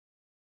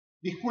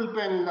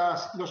Disculpen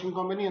los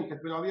inconvenientes,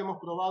 pero habíamos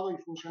probado y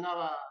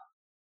funcionaba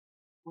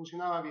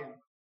bien.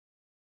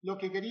 Lo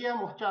que quería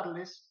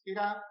mostrarles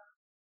era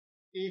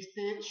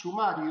este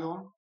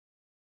sumario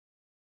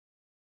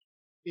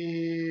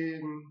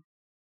de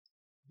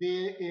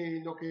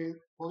lo que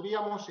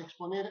podríamos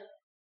exponer.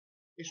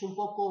 Es un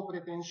poco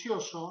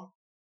pretencioso,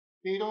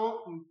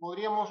 pero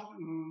podríamos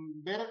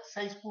ver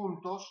 6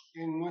 puntos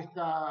en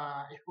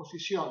nuestra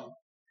exposición.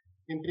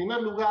 En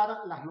primer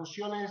lugar, las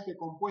nociones de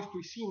compuesto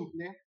y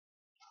simple.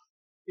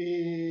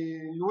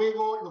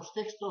 Luego, los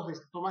textos de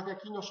Tomás de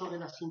Aquino sobre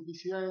la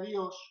simplicidad de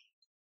Dios.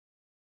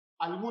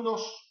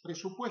 Algunos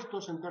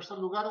presupuestos, en tercer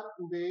lugar,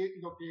 de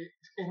lo que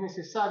es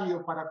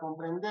necesario para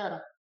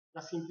comprender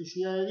la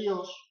simplicidad de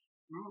Dios,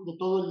 ¿no?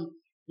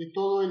 de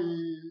todo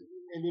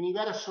el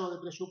universo de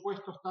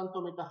presupuestos,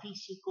 tanto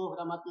metafísicos,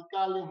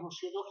 gramaticales,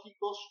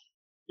 nociológicos.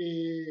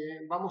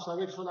 Vamos a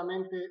ver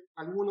solamente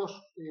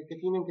algunos que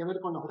tienen que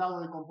ver con los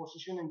grados de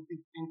composición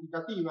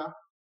entitativa.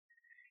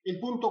 El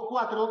punto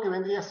 4, que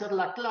vendría a ser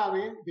la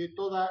clave de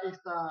toda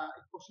esta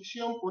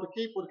exposición. ¿Por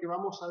qué? Porque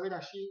vamos a ver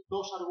allí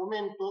 2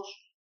 argumentos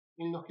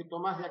en los que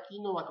Tomás de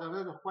Aquino, a través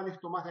de los cuales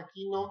Tomás de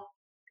Aquino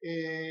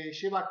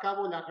lleva a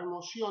cabo la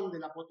remoción de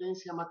la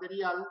potencia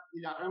material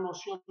y la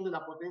remoción de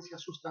la potencia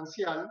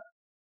sustancial.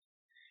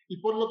 Y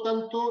por lo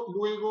tanto,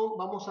 luego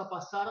vamos a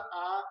pasar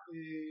a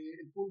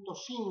el punto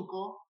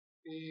 5,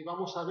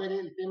 vamos a ver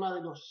el tema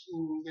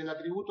del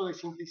atributo de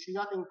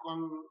simplicidad en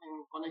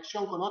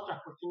conexión con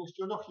otras cuestiones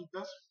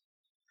teológicas.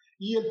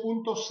 Y el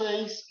punto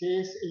 6,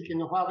 que es el que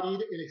nos va a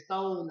abrir el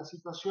estado de la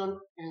situación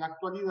en la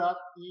actualidad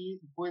y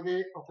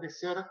puede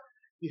ofrecer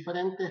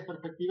diferentes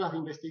perspectivas de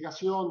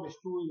investigación, de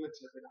estudio,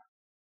 etc.,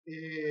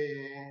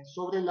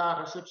 sobre la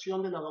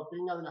recepción de la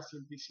doctrina de la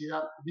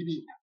simplicidad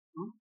divina.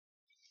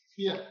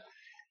 Bien,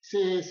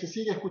 ¿se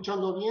sigue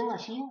escuchando bien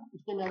allí?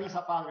 Usted me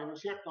avisa, padre, ¿no es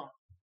cierto?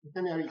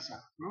 Usted me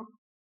avisa, ¿no?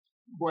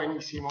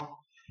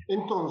 Buenísimo.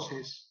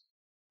 Entonces,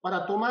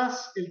 para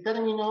Tomás, el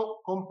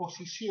término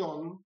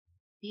composición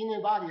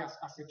tiene varias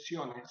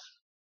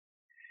acepciones,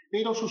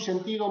 pero su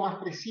sentido más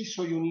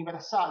preciso y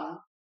universal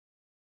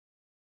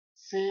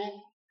se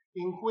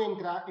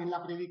encuentra en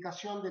la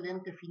predicación del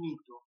ente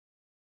finito.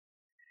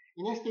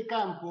 En este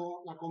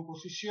campo, la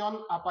composición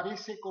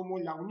aparece como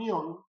la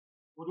unión,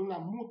 por una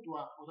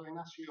mutua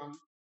ordenación,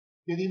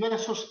 de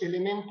diversos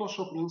elementos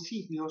o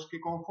principios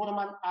que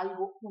conforman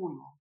algo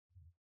uno,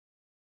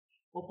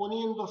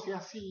 oponiéndose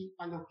así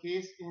a lo que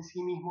es en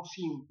sí mismo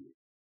simple.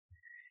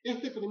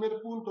 Este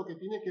primer punto, que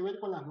tiene que ver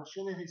con las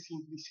nociones de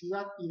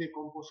simplicidad y de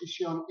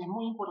composición, es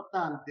muy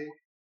importante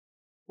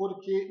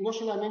porque no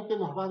solamente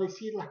nos va a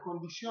decir las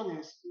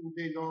condiciones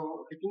de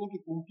lo que tiene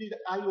que cumplir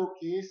algo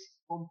que es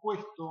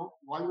compuesto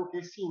o algo que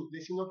es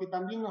simple, sino que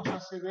también nos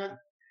hace ver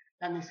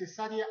la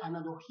necesaria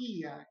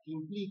analogía que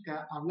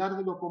implica hablar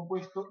de lo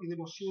compuesto y de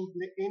lo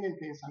simple en el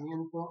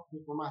pensamiento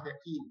de Tomás de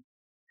Aquino.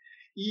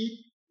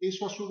 Y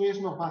eso a su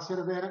vez nos va a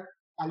hacer ver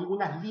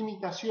algunas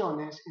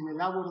limitaciones en el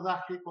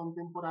abordaje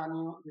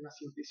contemporáneo de la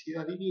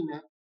simplicidad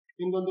divina,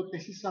 en donde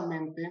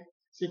precisamente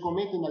se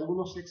cometen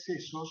algunos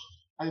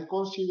excesos al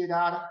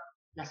considerar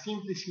la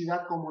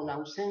simplicidad como la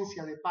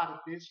ausencia de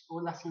partes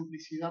o la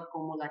simplicidad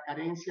como la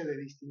carencia de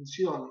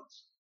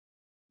distinciones.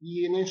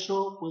 Y en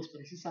eso, pues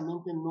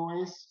precisamente no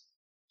es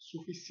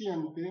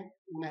suficiente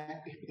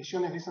unas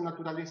expresiones de esa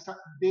naturaleza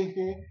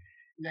desde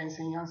la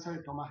enseñanza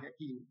de Tomás de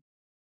Aquino.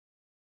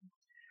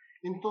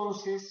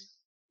 Entonces,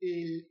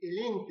 el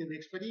ente de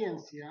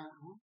experiencia,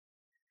 ¿no?,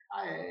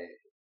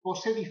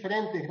 posee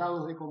diferentes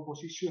grados de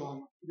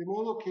composición, de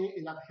modo que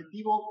el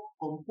adjetivo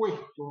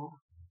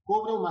compuesto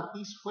cobra un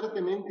matiz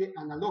fuertemente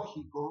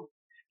analógico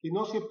que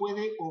no se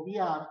puede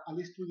obviar al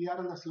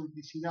estudiar la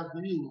simplicidad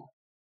divina.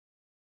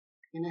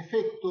 En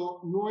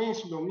efecto, no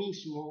es lo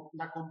mismo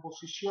la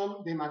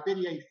composición de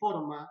materia y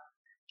forma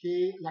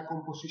que la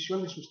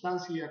composición de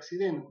sustancia y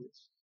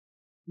accidentes.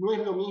 No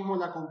es lo mismo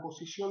la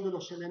composición de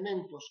los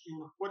elementos en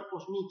los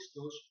cuerpos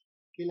mixtos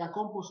que la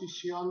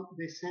composición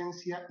de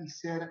esencia y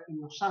ser en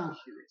los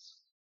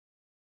ángeles.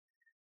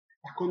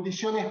 Las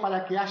condiciones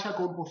para que haya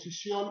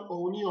composición o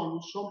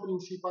unión son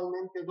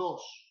principalmente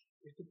 2.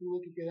 Esto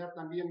tiene que quedar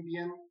también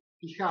bien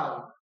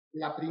fijado.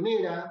 La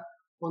primera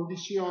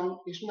condición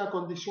es una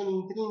condición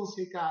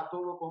intrínseca a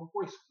todo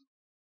compuesto.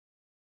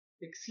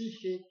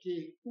 Exige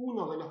que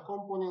uno de los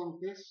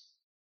componentes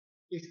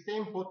esté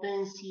en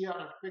potencia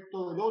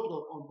respecto del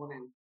otro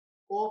componente,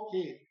 o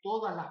que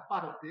todas las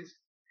partes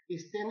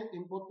estén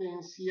en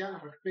potencia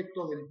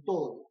respecto del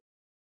todo.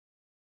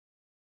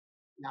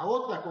 La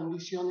otra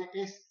condición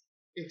es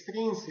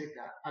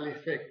extrínseca al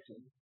efecto.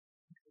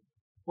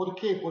 ¿Por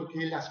qué?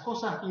 Porque las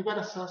cosas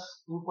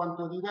diversas, en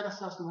cuanto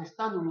diversas, no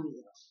están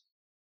unidas.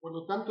 Por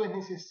lo tanto, es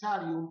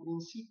necesario un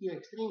principio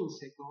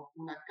extrínseco,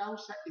 una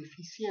causa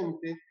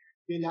eficiente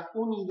de la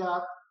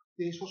unidad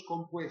de esos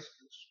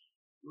compuestos,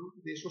 ¿no?,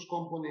 de esos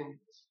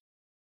componentes.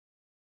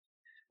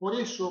 Por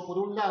eso, por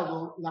un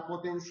lado, la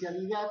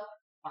potencialidad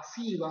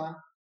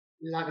pasiva,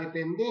 la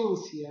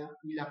dependencia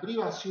y la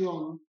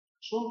privación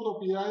son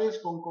propiedades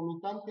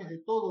concomitantes de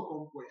todo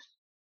compuesto.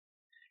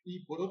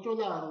 Y por otro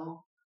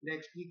lado, la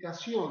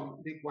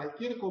explicación de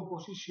cualquier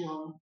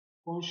composición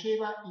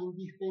conlleva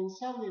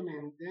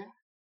indispensablemente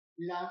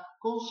la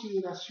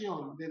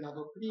consideración de la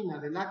doctrina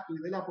del acto y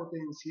de la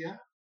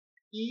potencia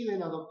y de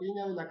la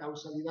doctrina de la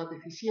causalidad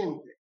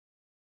eficiente,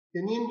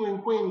 teniendo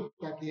en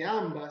cuenta que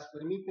ambas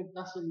permiten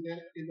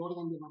trascender el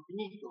orden de lo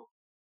finito.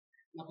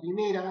 La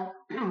primera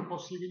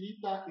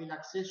posibilita el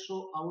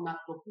acceso a un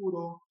acto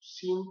puro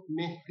sin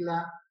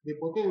mezcla de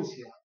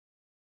potencia.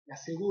 La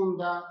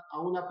segunda, a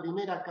una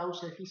primera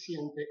causa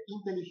eficiente,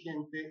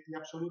 inteligente y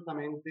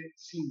absolutamente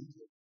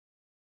simple.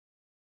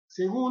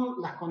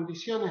 Según las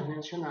condiciones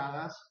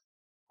mencionadas,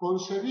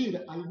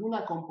 concebir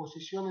alguna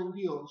composición en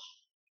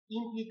Dios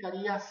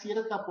implicaría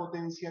cierta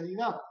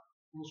potencialidad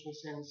en su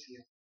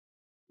esencia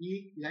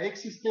y la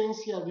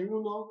existencia de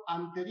uno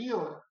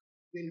anterior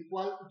del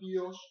cual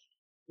Dios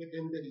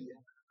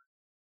dependería.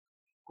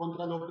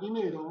 Contra lo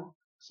primero,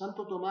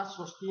 Santo Tomás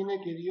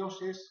sostiene que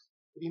Dios es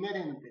primer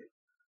ente,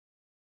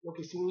 lo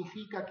que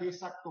significa que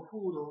es acto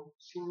puro,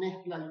 sin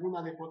mezcla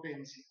alguna de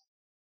potencia.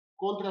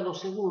 Contra lo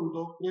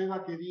segundo,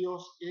 prueba que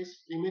Dios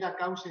es primera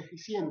causa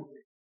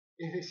eficiente,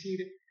 es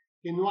decir,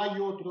 que no hay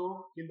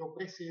otro que lo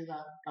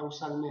preceda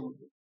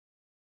causalmente.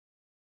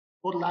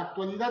 Por la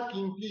actualidad que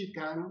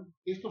implican,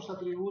 estos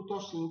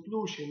atributos se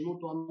incluyen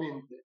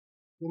mutuamente,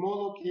 de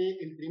modo que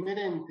el primer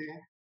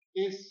ente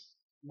es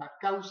la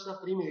causa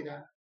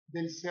primera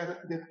del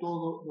ser de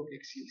todo lo que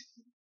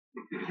existe.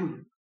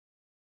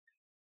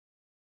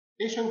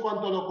 Eso en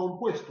cuanto a lo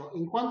compuesto.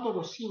 En cuanto a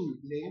lo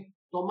simple,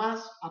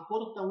 Tomás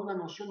aporta una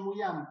noción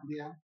muy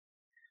amplia,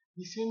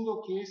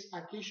 diciendo que es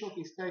aquello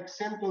que está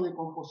exento de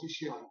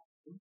composición.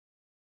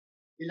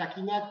 El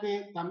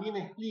Aquinate también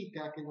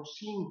explica que lo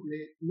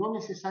simple no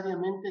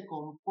necesariamente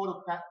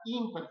comporta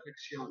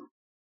imperfección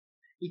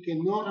y que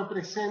no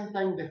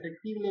representa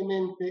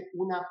indefectiblemente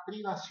una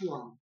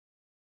privación.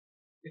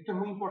 Esto es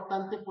muy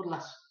importante por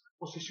las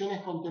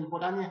posiciones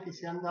contemporáneas que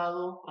se han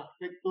dado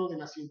respecto de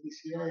la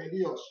simplicidad de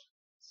Dios.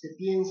 Se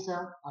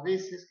piensa a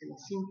veces que la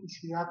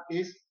simplicidad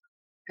es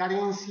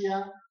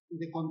carencia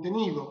de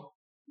contenido,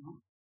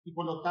 ¿no? Y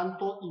por lo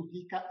tanto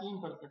implica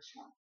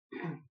imperfección.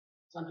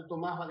 Santo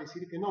Tomás va a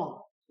decir que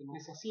no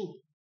es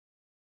así.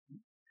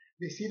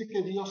 Decir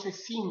que Dios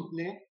es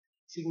simple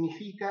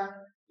significa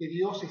que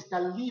Dios está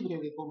libre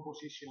de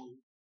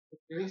composición,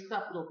 porque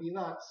esta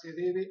propiedad se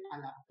debe a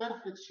la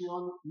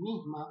perfección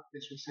misma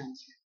de su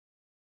esencia.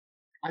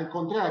 Al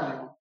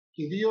contrario,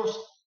 que Dios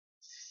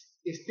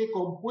esté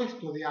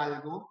compuesto de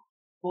algo,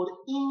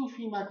 por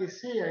ínfima que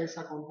sea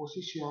esa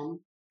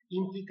composición,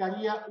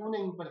 implicaría una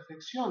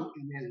imperfección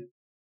en él.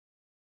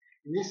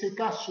 En ese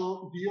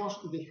caso,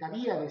 Dios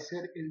dejaría de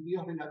ser el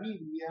Dios de la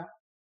Biblia,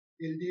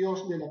 el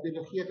Dios de la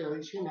teología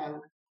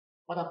tradicional,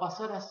 para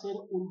pasar a ser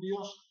un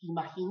Dios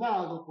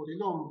imaginado por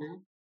el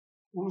hombre,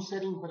 un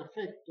ser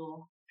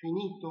imperfecto,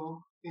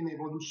 finito, en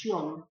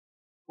evolución,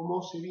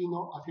 como se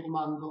vino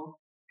afirmando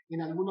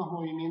en algunos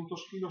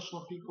movimientos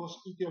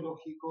filosóficos y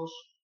teológicos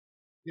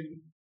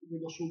de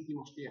los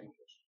últimos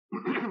tiempos.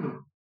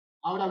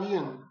 Ahora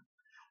bien,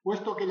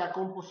 puesto que la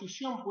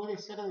composición puede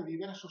ser de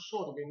diversos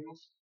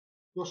órdenes,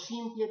 lo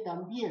simple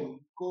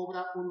también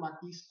cobra un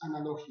matiz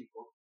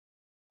analógico.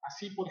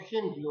 Así, por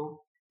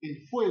ejemplo,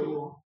 el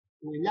fuego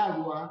o el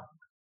agua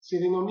se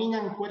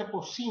denominan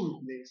cuerpos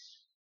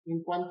simples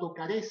en cuanto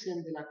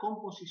carecen de la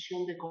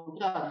composición de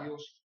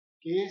contrarios,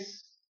 que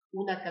es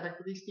una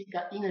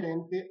característica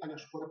inherente a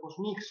los cuerpos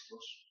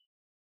mixtos.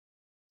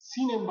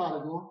 Sin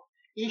embargo,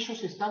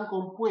 ellos están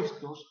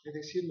compuestos, es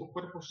decir, los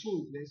cuerpos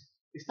simples,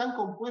 están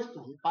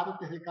compuestos de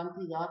partes de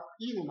cantidad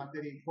y de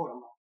materia y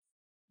forma.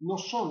 No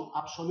son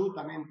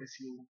absolutamente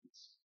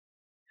simples.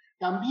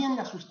 También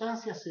las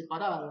sustancias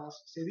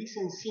separadas se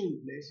dicen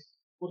simples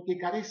porque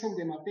carecen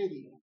de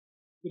materia,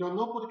 pero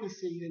no porque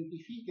se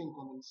identifiquen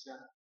con el ser.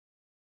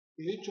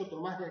 De hecho,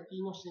 Tomás de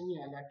Aquino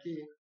señala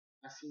que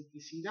la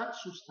simplicidad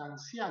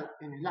sustancial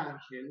en el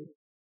ángel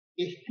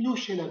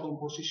excluye la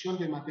composición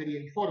de materia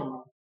y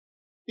forma,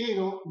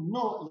 pero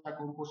no la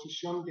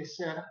composición de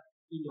ser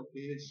y lo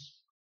que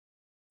es.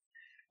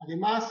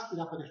 Además,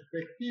 la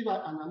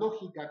perspectiva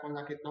analógica con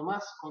la que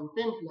Tomás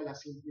contempla la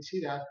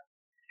simplicidad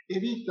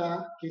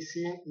evita que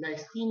se la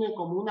estime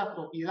como una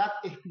propiedad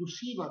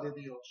exclusiva de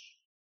Dios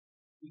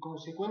y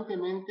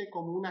consecuentemente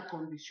como una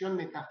condición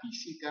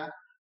metafísica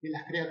que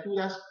las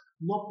criaturas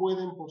no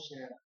pueden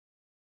poseer.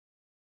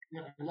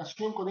 En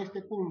relación con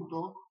este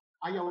punto,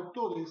 hay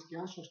autores que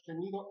han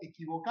sostenido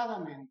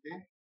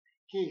equivocadamente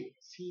que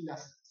si la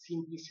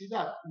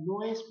simplicidad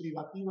no es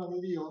privativa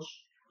de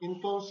Dios,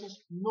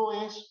 entonces no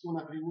es un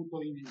atributo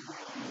divino.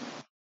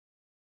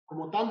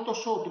 Como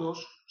tantos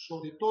otros,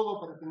 sobre todo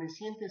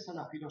pertenecientes a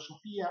la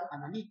filosofía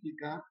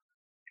analítica,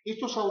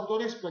 estos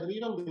autores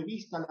perdieron de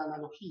vista la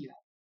analogía.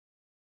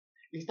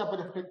 Esta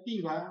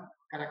perspectiva,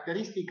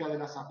 característica de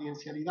la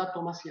sapiencialidad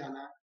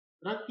tomasiana,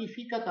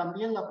 rectifica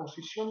también la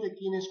posición de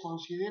quienes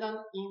consideran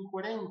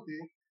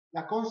incoherente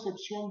la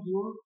concepción de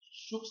un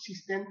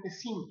subsistente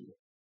simple.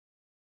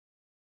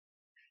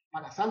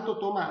 Para Santo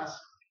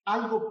Tomás,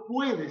 algo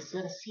puede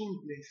ser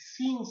simple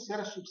sin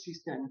ser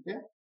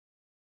subsistente,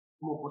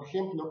 como por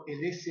ejemplo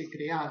el ese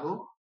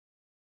creado,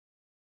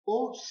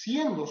 o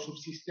siendo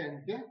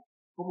subsistente,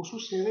 como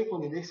sucede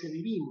con el ese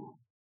divino.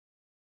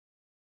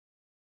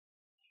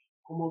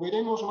 Como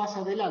veremos más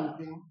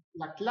adelante,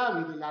 la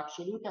clave de la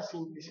absoluta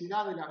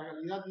simplicidad de la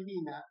realidad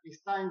divina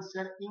está en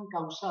ser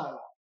incausada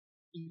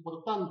y,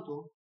 por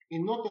tanto,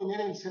 en no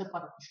tener el ser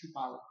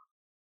participado.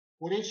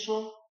 Por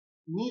eso,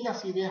 ni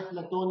las ideas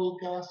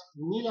platónicas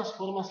ni las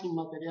formas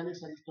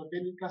inmateriales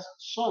aristotélicas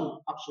son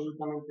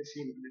absolutamente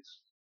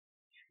simples.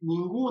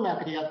 Ninguna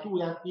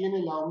criatura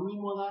tiene la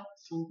omnímoda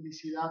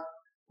simplicidad,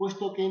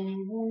 puesto que en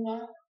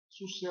ninguna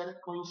su ser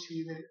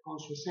coincide con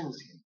su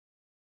esencia.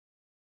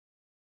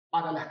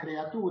 Para las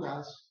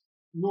criaturas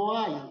no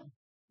hay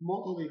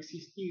modo de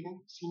existir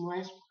si no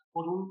es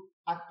por un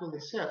acto de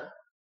ser.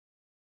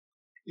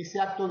 Ese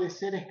acto de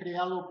ser es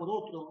creado por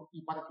otro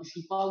y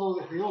participado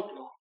desde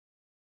otro,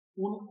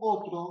 un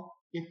otro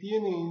que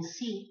tiene en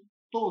sí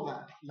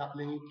toda la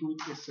plenitud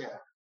de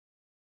ser.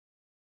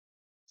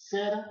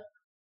 Ser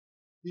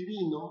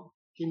divino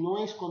que no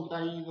es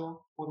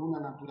contraído por una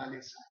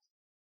naturaleza.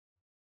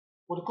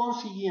 Por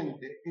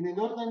consiguiente, en el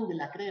orden de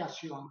la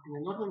creación, en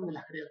el orden de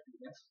las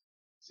criaturas,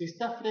 se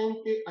está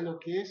frente a lo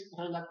que es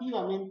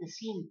relativamente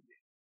simple,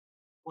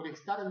 por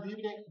estar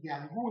libre de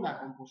alguna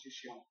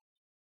composición.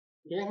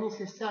 Pero es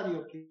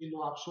necesario que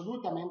lo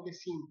absolutamente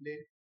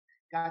simple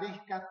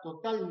carezca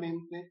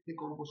totalmente de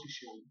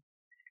composición.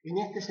 En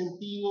este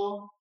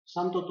sentido,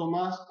 Santo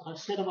Tomás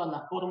reserva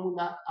la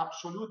fórmula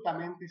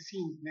absolutamente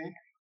simple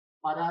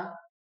para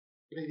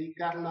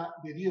predicarla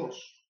de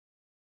Dios,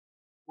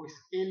 pues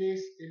Él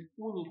es el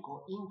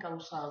único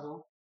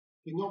incausado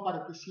que no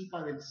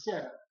participa del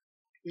ser.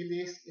 Él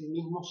es el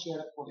mismo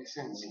ser por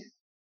esencia.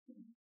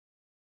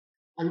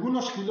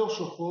 Algunos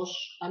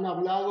filósofos han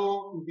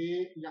hablado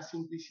de la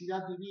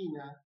simplicidad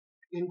divina,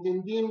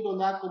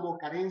 entendiéndola como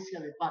carencia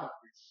de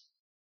partes.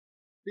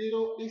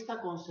 Pero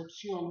esta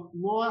concepción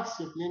no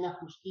hace plena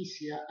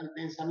justicia al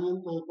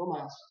pensamiento de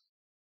Tomás,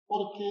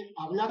 porque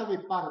hablar de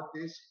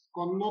partes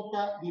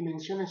connota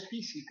dimensiones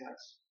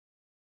físicas,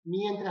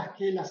 mientras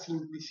que la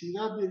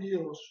simplicidad de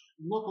Dios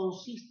no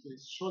consiste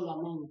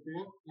solamente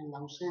en la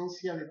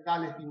ausencia de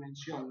tales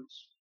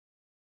dimensiones.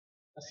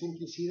 La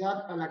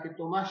simplicidad a la que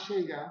Tomás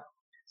llega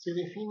se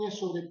define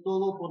sobre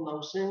todo por la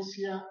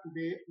ausencia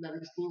de la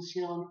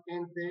distinción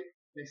entre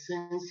la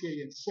esencia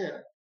y el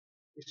ser,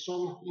 que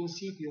son los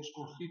principios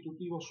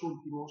constitutivos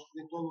últimos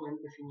de todo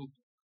ente finito.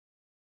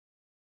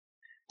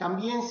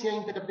 También se ha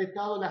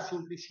interpretado la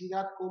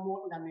simplicidad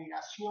como la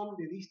negación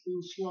de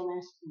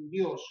distinciones en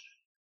Dios,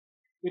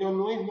 pero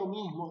no es lo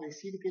mismo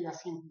decir que la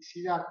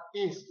simplicidad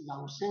es la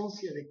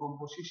ausencia de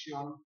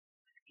composición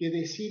que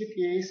decir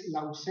que es la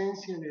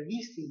ausencia de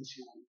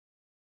distinción,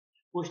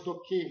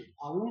 puesto que,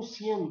 aun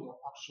siendo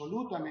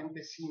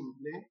absolutamente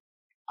simple,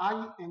 hay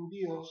en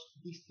Dios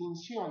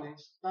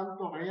distinciones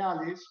tanto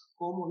reales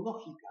como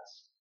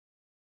lógicas.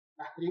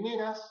 Las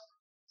primeras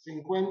se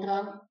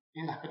encuentran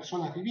en las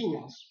personas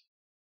divinas.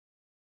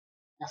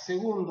 Las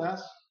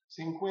segundas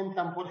se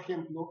encuentran, por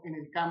ejemplo, en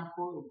el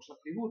campo de los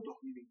atributos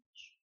divinos.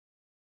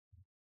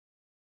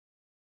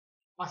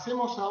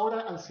 Pasemos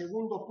ahora al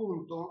segundo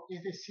punto,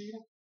 es decir,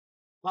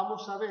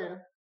 vamos a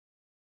ver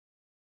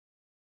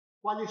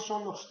cuáles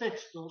son los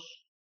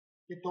textos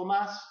que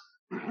Tomás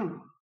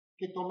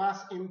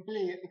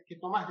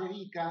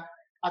dedica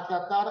a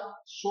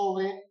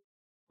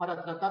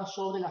para tratar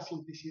sobre la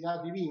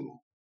simplicidad divina.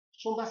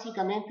 Son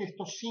básicamente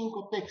estos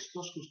 5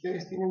 textos que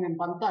ustedes tienen en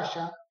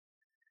pantalla,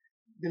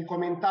 del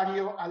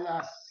comentario a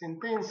las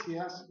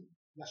sentencias,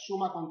 la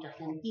suma contra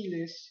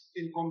gentiles,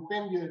 el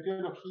compendio de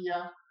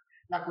teología,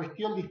 la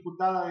cuestión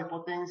disputada de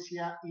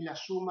potencia y la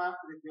suma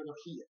de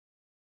teología.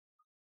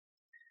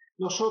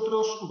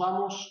 Nosotros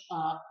vamos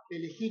a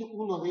elegir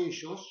uno de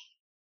ellos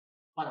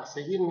para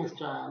seguir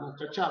nuestra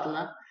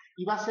charla,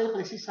 y va a ser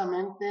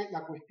precisamente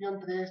la cuestión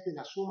 3 de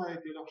la suma de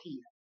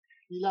teología.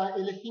 Y la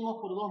elegimos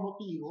por 2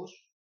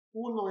 motivos.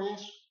 Uno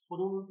es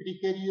por un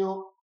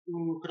criterio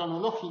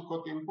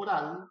cronológico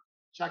temporal,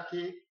 ya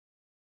que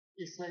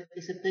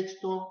ese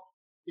texto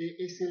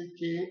es el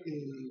que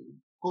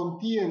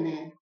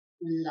contiene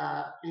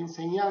la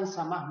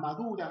enseñanza más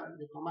madura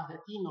de Tomás de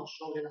Aquino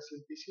sobre la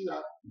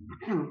simplicidad.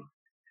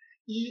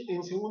 Y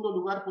en segundo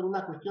lugar, por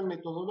una cuestión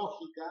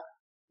metodológica,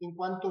 en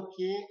cuanto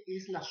que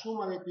es la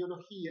suma de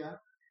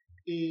teología,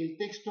 el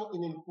texto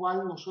en el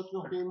cual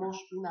nosotros vemos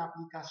una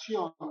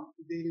aplicación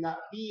de la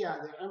vía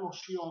de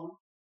remoción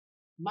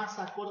más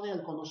acorde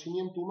al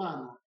conocimiento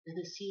humano. Es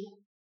decir,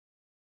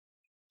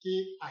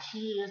 que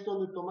allí es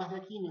donde Tomás de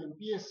Aquino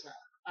empieza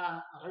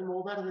a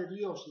remover de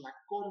Dios la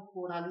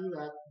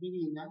corporalidad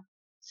divina,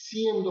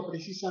 siendo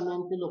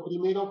precisamente lo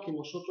primero que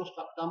nosotros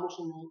captamos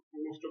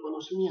en nuestro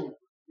conocimiento,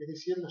 es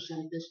decir, los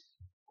entes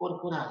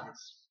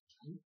corporales.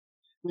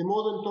 De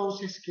modo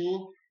entonces que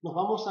nos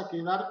vamos a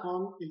quedar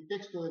con el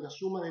texto de la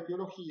suma de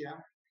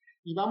teología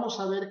y vamos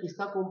a ver que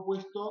está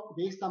compuesto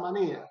de esta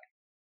manera.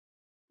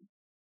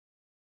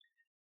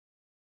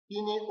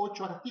 Tiene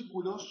 8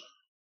 artículos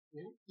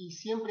y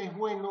siempre es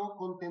bueno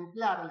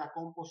contemplar la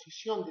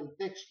composición del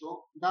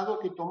texto, dado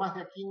que Tomás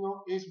de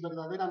Aquino es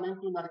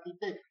verdaderamente un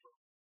arquitecto,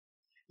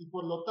 y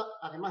por lo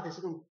además de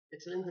ser un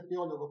excelente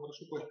teólogo, por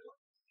supuesto,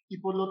 y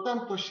por lo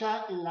tanto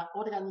ya en la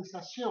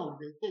organización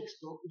del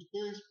texto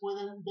ustedes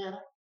pueden ver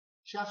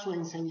ya su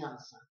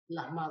enseñanza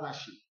plasmada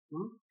allí.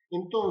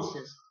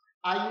 Entonces,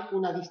 hay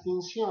una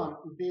distinción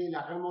de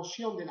la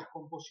remoción de las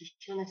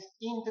composiciones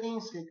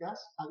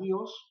intrínsecas a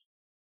Dios,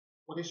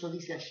 por eso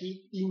dice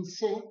allí in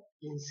se,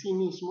 en sí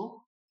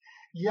mismo,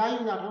 y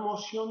hay una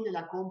remoción de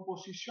la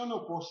composición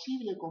o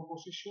posible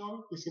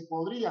composición que se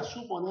podría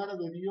suponer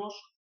de Dios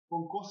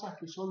con cosas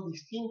que son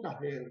distintas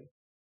de Él.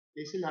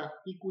 Es el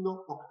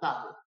artículo 8.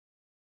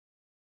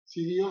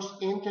 Si Dios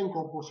entra en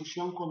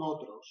composición con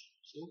otros,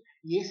 ¿sí?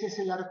 Y ese es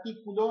el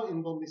artículo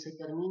en donde se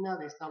termina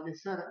de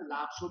establecer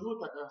la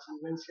absoluta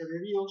trascendencia de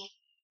Dios,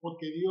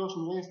 porque Dios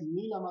no es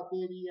ni la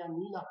materia,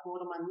 ni la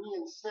forma, ni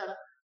el ser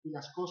de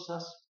las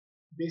cosas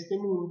de este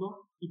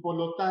mundo, y por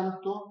lo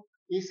tanto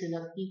es el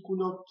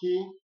artículo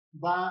que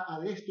va a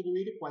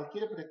destruir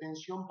cualquier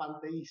pretensión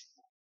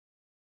panteísta.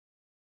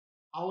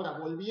 Ahora,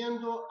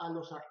 volviendo a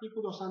los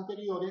artículos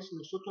anteriores,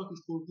 nosotros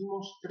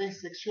distinguimos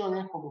 3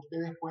 secciones, como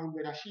ustedes pueden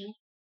ver allí.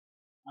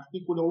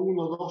 Artículo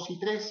 1, 2 y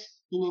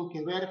 3 tienen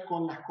que ver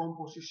con las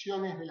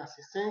composiciones de las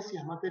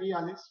esencias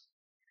materiales,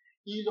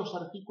 y los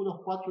artículos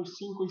 4,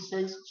 5 y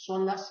 6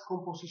 son las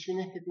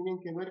composiciones que tienen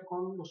que ver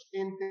con los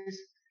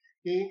entes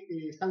que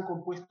están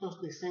compuestos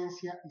de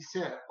esencia y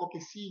ser, o que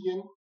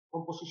siguen,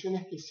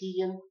 composiciones que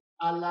siguen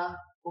a la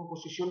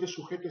composición de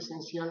sujeto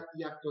esencial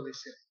y acto de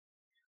ser.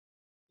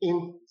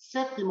 En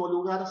séptimo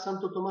lugar,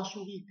 Santo Tomás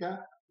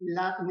ubica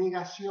la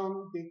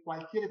negación de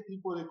cualquier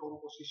tipo de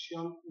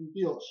composición en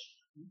Dios.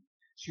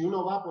 Si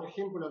uno va, por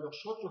ejemplo, a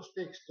los otros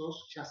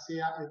textos, ya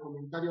sea al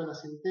comentario a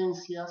las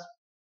sentencias,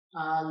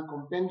 al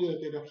compendio de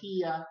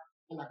teología,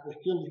 a la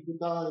cuestión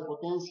disputada de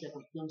potencia,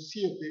 cuestión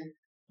 7,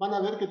 van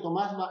a ver que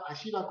Tomás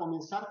allí va a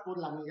comenzar por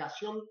la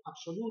negación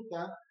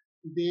absoluta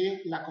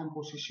de la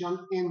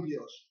composición en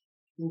Dios.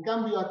 En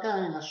cambio,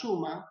 acá en la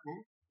Suma,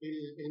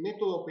 el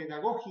método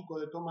pedagógico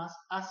de Tomás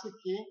hace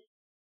que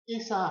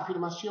esa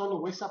afirmación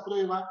o esa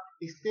prueba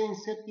esté en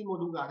séptimo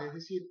lugar, es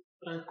decir,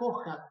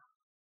 recoja,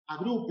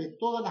 agrupe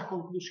todas las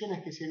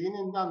conclusiones que se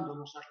vienen dando en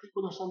los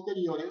artículos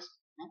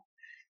anteriores,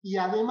 y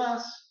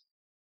además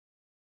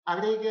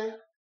agregue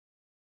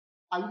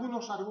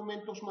algunos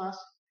argumentos más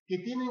que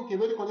tienen que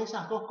ver con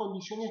esas 2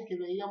 condiciones que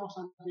veíamos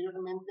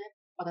anteriormente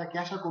para que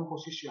haya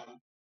composición.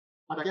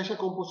 Para que haya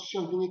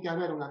composición tiene que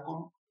haber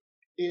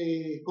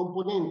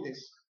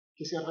componentes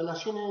que se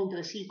relacionen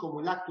entre sí como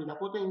el acto y la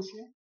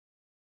potencia,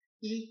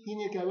 y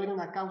tiene que haber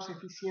una causa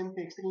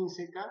eficiente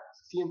extrínseca,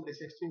 siempre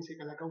es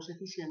extrínseca la causa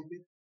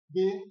eficiente,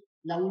 de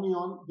la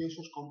unión de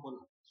esos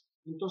componentes.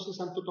 Entonces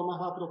Santo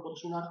Tomás va a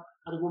proporcionar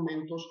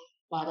argumentos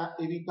para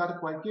evitar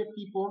cualquier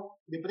tipo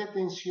de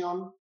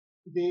pretensión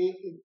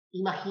de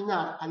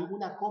imaginar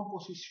alguna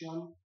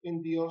composición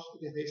en Dios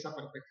desde esa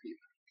perspectiva.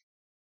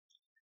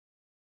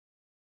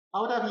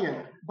 Ahora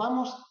bien,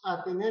 vamos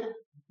a tener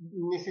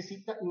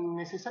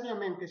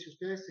necesariamente, si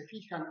ustedes se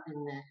fijan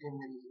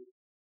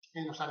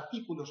en los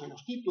artículos, en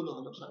los títulos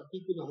de los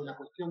artículos de la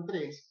cuestión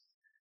 3,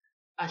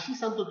 allí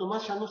Santo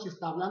Tomás ya nos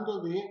está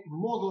hablando de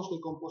modos de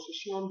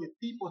composición, de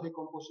tipos de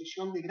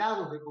composición, de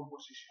grados de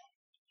composición.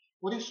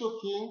 Por eso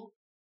que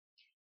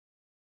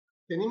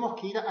tenemos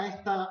que ir a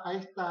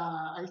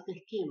este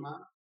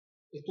esquema.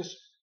 Esto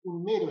es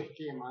un mero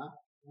esquema,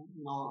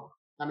 no,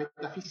 la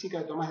metafísica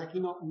de Tomás de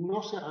Aquino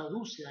no se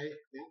reduce a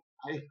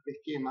este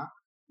esquema.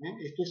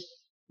 Esto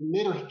es un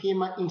mero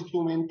esquema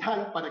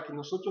instrumental para que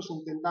nosotros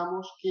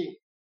entendamos que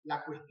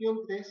la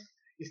cuestión 3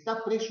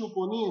 está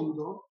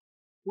presuponiendo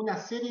una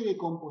serie de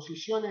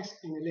composiciones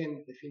en el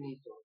ente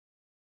finito,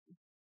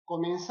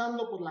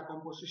 comenzando por la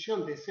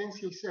composición de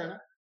esencia y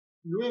ser,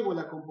 luego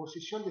la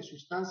composición de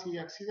sustancia y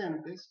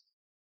accidentes,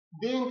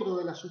 dentro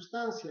de la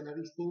sustancia la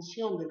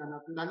distinción de la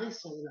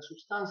naturaleza de la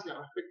sustancia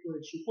respecto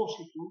del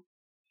supósito,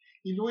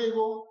 y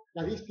luego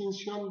la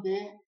distinción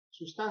de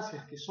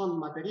sustancias que son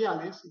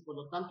materiales y por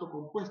lo tanto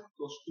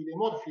compuestos y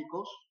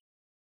dimórficos,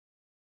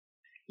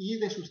 y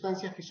de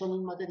sustancias que son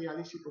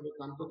inmateriales y por lo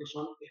tanto que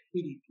son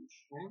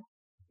espíritus.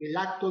 El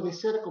acto de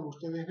ser, como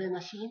ustedes ven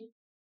allí,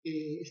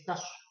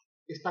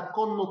 está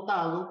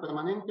connotado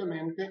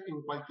permanentemente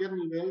en cualquier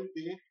nivel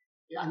de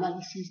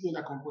análisis de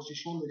la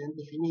composición del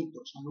ente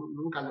finito. O sea,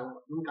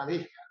 nunca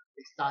deja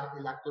de estar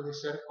el acto de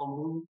ser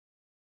como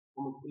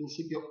un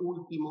principio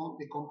último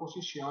de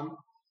composición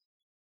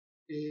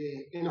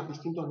en los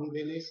distintos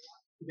niveles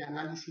de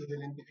análisis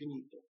del ente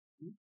finito.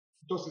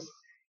 Entonces,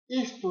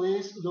 esto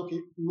es lo que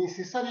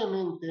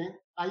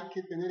necesariamente hay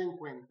que tener en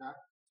cuenta,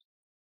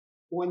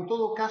 o en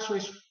todo caso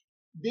es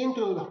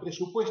dentro de los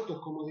presupuestos,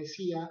 como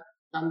decía,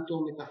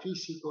 tanto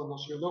metafísicos,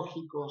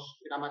 nociológicos,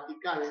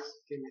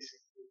 gramaticales, que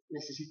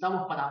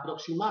necesitamos para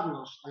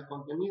aproximarnos al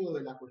contenido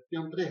de la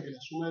cuestión 3 de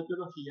la Suma de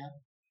Teología.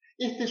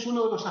 Este es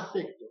uno de los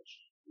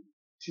aspectos.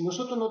 Si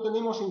nosotros no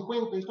tenemos en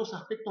cuenta estos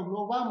aspectos,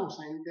 no vamos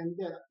a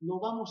entender, no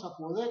vamos a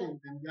poder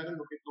entender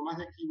lo que Tomás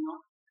de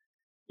Aquino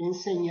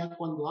enseña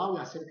cuando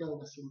habla acerca de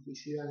la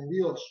simplicidad de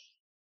Dios.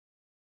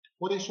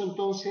 Por eso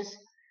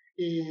entonces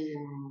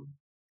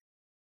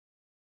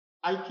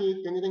hay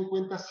que tener en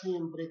cuenta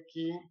siempre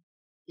que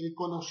el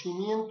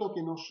conocimiento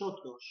que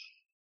nosotros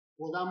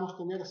podamos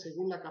tener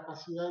según la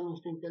capacidad de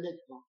nuestro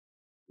intelecto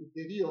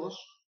de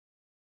Dios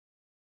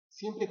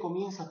siempre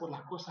comienza por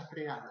las cosas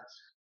creadas.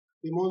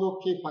 De modo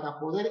que para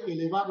poder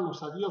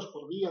elevarnos a Dios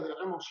por vía de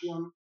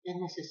remoción es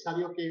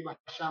necesario que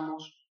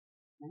vayamos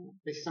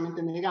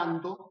precisamente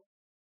negando,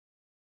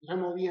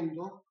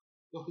 removiendo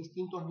los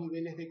distintos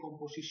niveles de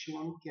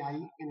composición que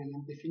hay en el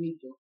ente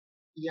finito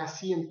y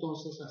así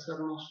entonces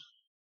hacernos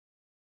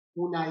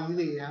una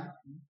idea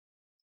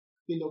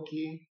de lo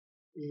que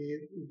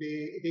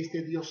de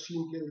este Dios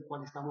simple del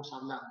cual estamos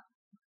hablando.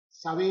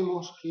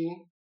 Sabemos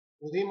que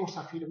podemos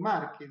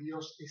afirmar que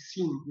Dios es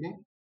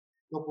simple,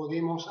 lo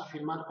podemos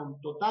afirmar con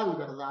total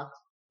verdad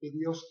que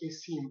Dios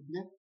es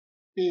simple,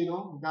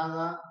 pero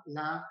dada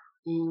la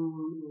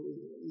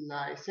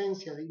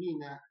esencia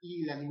divina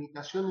y la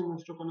limitación de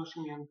nuestro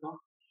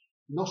conocimiento,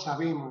 no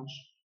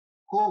sabemos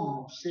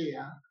cómo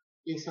sea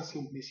esa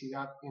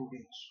simplicidad en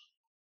Dios.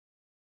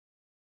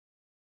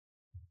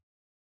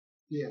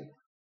 Bien,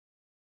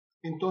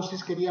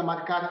 entonces quería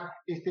marcar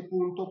este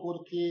punto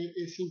porque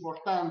es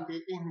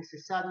importante, es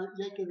necesario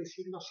y hay que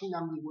decirlo sin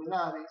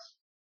ambigüedades.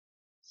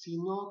 Si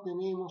no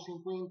tenemos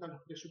en cuenta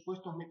los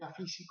presupuestos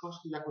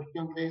metafísicos y la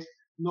cuestión 3,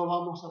 no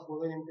vamos a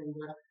poder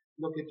entender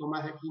lo que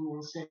Tomás de Aquino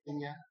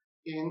enseña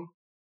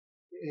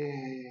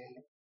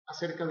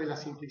acerca de la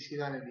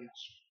simplicidad de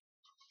Dios.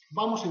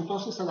 Vamos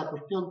entonces a la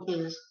cuestión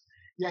 3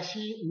 y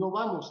allí no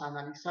vamos a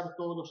analizar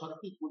todos los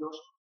artículos,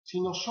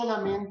 sino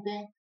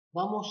solamente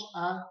vamos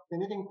a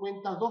tener en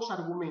cuenta dos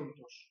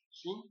argumentos,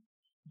 ¿sí?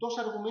 Dos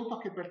argumentos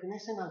que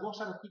pertenecen a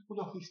dos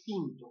artículos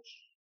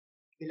distintos.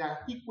 El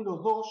artículo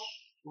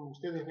 2, como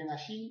ustedes ven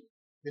allí,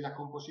 de la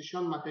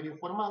composición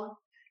materio-formal,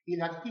 y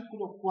el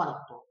artículo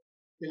 4,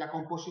 de la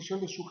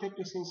composición de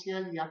sujeto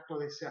esencial y acto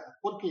de ser.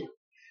 ¿Por qué?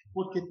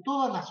 Porque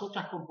todas las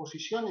otras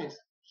composiciones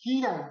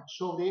giran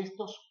sobre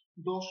estos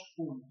dos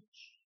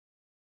puntos.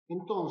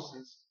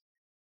 Entonces,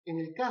 en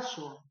el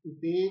caso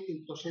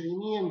del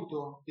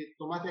procedimiento que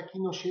Tomás de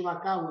Aquino lleva a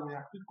cabo en el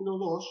artículo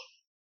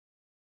 2,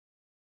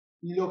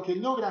 lo que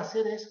logra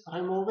hacer es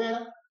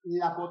remover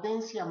la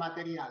potencia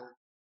material,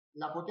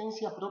 la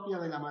potencia propia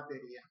de la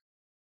materia.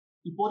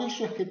 Y por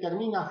eso es que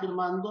termina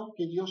afirmando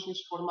que Dios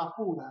es forma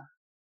pura.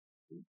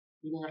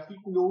 En el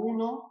artículo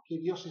 1, que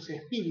Dios es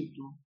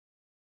espíritu.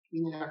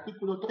 Y en el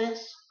artículo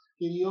 3,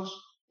 que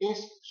Dios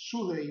es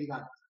su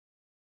deidad.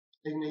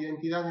 Hay una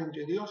identidad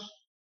entre Dios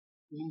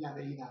y la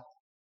deidad.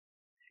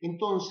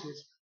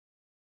 Entonces,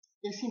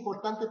 es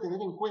importante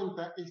tener en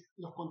cuenta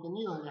los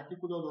contenidos del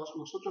artículo 2.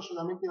 Nosotros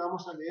solamente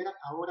vamos a leer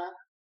ahora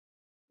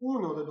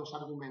uno de los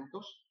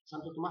argumentos.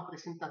 Santo Tomás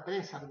presenta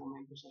 3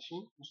 argumentos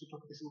allí.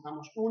 Nosotros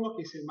presentamos uno,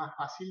 que es el más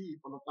fácil y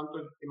por lo tanto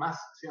el que más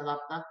se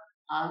adapta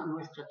a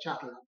nuestra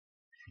charla.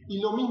 Y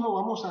lo mismo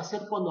vamos a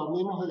hacer cuando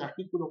hablemos del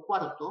artículo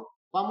 4.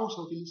 Vamos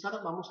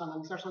a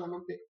analizar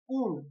solamente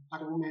un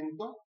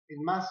argumento, el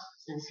más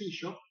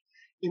sencillo,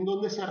 en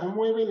donde se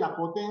remueve la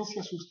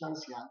potencia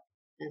sustancial,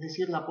 es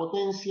decir, la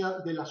potencia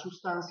de la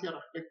sustancia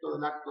respecto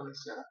del acto de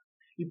ser.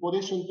 Y por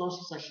eso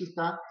entonces allí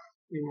está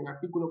en el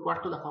artículo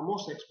 4 la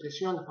famosa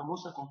expresión, la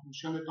famosa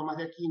conclusión de Tomás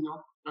de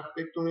Aquino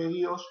respecto de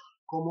Dios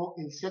como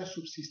el ser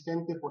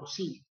subsistente por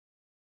sí.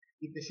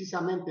 Y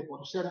precisamente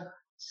por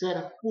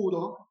ser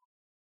puro,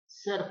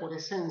 ser por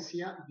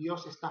esencia,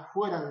 Dios está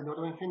fuera del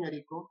orden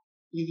genérico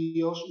y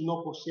Dios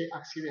no posee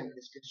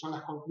accidentes, que son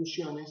las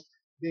conclusiones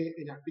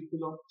del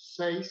artículo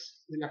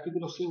 6, del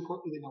artículo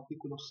 5 y del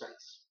artículo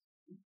 6.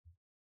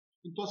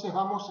 Entonces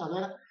vamos a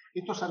ver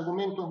estos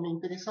argumentos. Me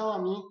interesaba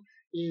a mí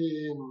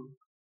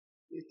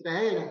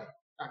traer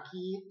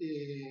aquí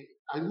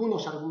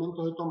algunos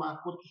argumentos de Tomás,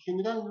 porque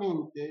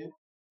generalmente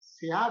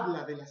se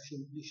habla de la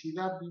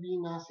simplicidad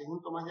divina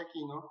según Tomás de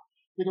Aquino,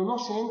 pero no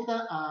se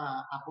entra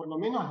a por lo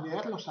menos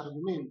leer los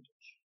argumentos.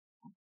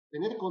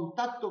 Tener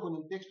contacto con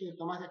el texto de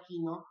Tomás de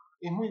Aquino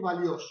es muy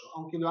valioso,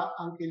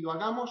 aunque lo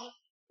hagamos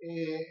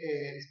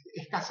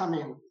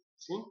escasamente,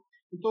 ¿sí?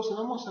 Entonces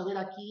vamos a ver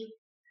aquí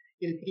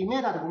el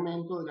primer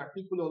argumento del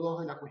artículo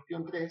 2 de la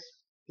cuestión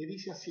 3, que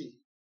dice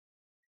así: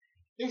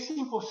 es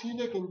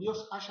imposible que en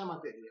Dios haya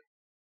materia.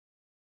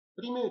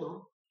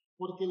 Primero,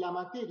 porque la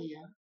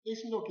materia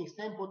es lo que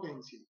está en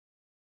potencia,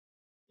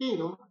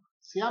 pero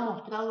se ha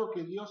mostrado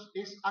que Dios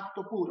es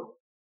acto puro.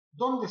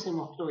 ¿Dónde se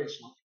mostró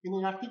eso? En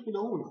el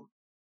artículo 1,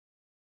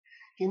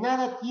 que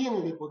nada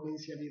tiene de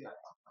potencialidad.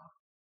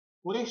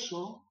 Por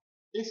eso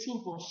es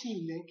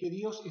imposible que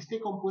Dios esté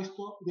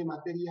compuesto de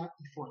materia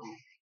y forma.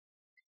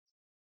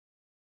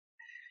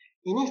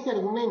 En este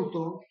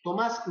argumento,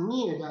 Tomás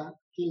niega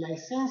que la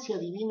esencia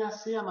divina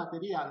sea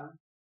material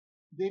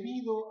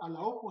debido a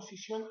la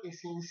oposición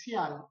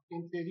esencial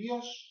entre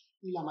Dios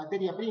y la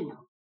materia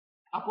prima.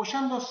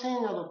 Apoyándose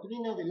en la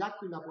doctrina del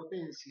acto y la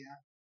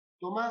potencia,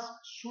 Tomás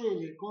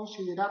suele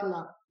considerar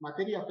la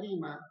materia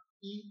prima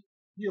y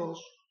Dios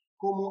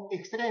como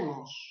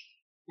extremos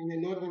en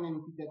el orden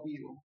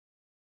entitativo.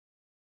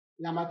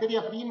 La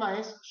materia prima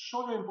es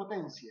solo en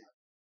potencia.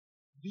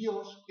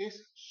 Dios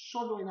es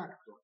solo en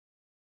acto,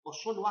 o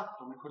solo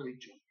acto, mejor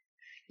dicho.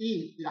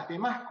 Y las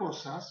demás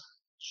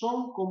cosas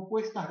son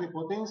compuestas de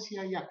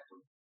potencia y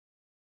acto.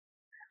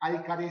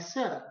 Al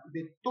carecer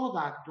de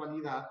toda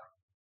actualidad,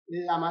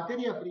 la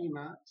materia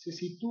prima se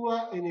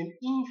sitúa en el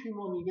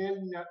ínfimo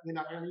nivel de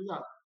la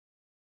realidad.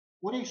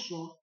 Por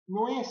eso,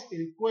 no es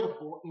el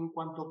cuerpo en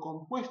cuanto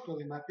compuesto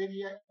de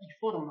materia y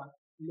forma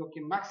lo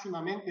que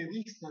máximamente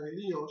dista de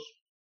Dios,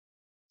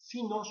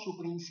 sino su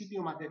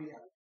principio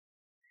material.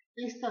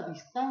 Esta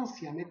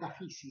distancia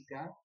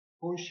metafísica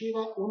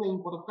conlleva una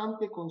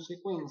importante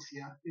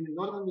consecuencia en el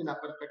orden de la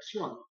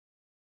perfección,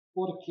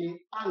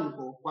 porque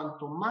algo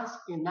cuanto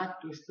más en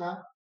acto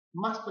está,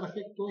 más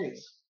perfecto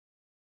es.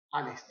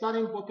 Al estar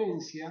en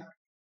potencia,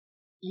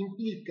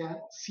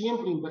 implica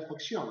siempre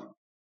imperfección.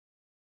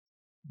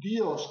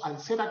 Dios, al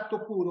ser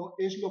acto puro,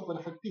 es lo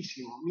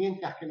perfectísimo,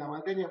 mientras que la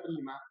materia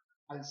prima,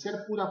 al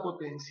ser pura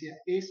potencia,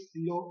 es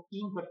lo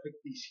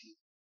imperfectísimo.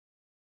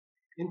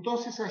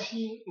 Entonces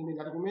allí, en el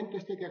argumento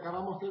este que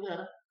acabamos de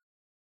ver,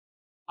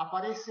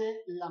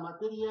 aparece la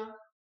materia,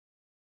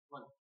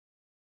 bueno,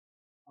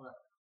 a ver,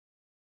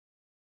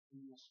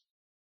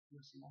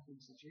 unas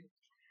imágenes allí.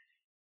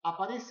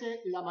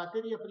 Aparece la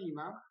materia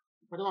prima,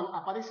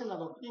 aparece la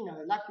doctrina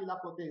del acto y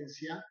la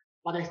potencia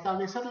para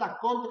establecer la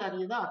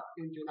contrariedad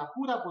entre la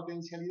pura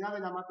potencialidad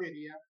de la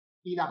materia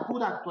y la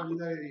pura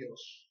actualidad de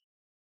Dios.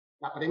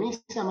 La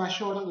premisa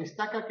mayor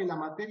destaca que la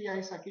materia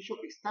es aquello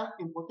que está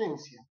en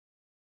potencia.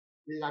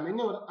 La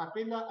menor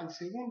apela al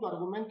segundo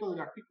argumento del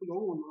artículo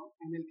 1,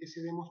 en el que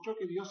se demostró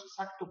que Dios es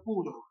acto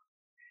puro.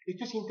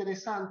 Esto es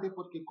interesante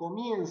porque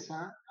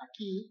comienza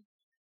aquí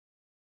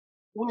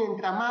un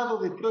entramado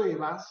de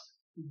pruebas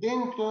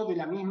dentro de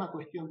la misma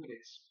cuestión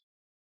 3.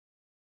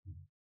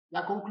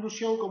 La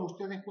conclusión, como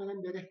ustedes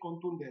pueden ver, es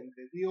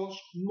contundente.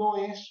 Dios no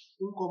es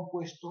un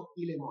compuesto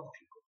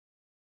ilemórfico.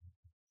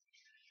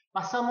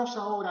 Pasamos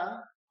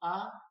ahora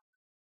al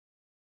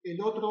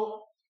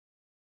otro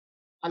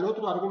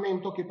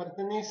argumento que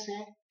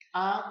pertenece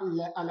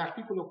al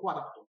artículo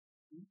 4.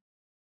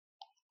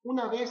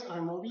 Una vez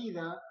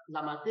removida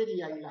la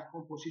materia y las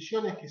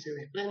composiciones que se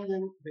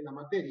desprenden de la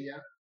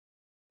materia,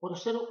 por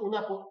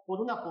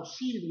una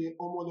posible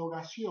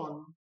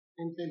homologación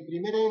entre el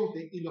primer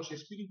ente y los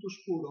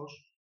espíritus puros,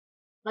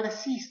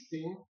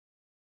 persiste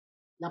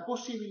la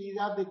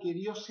posibilidad de que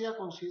Dios sea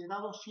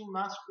considerado sin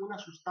más una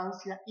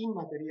sustancia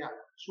inmaterial,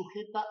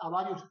 sujeta a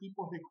varios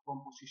tipos de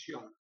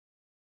composición.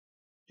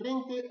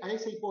 Frente a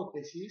esa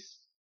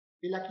hipótesis,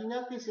 el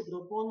Aquinate se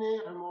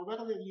propone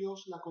remover de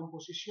Dios la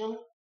composición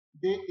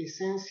de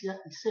esencia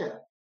y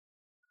ser.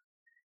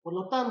 Por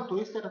lo tanto,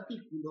 este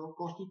artículo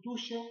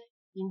constituye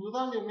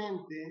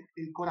indudablemente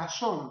el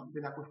corazón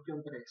de la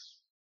cuestión 3.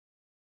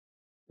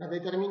 La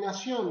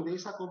determinación de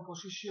esa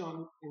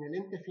composición en el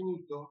ente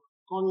finito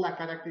con la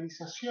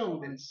caracterización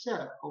del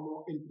ser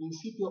como el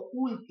principio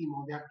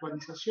último de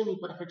actualización y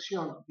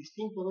perfección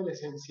distinto de la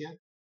esencia,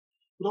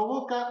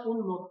 provoca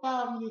un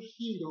notable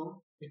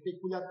giro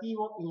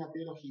especulativo en la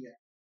teología.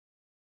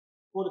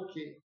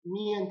 Porque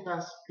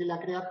mientras que la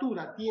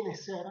criatura tiene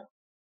ser,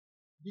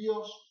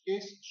 Dios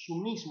es su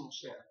mismo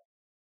ser.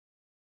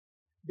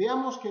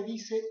 Veamos qué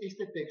dice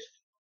este texto.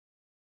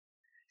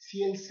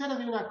 Si el ser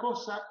de una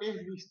cosa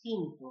es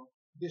distinto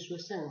de su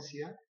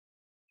esencia,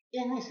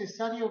 es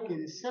necesario que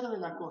el ser de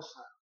la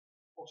cosa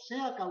o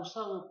sea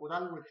causado por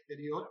algo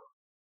exterior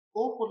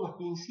o por los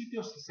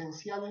principios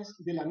esenciales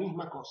de la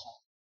misma cosa.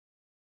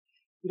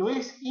 Pero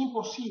es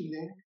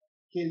imposible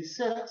que el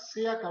ser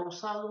sea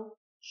causado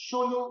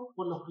solo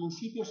por los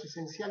principios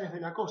esenciales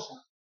de la cosa,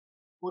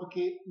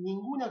 porque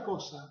ninguna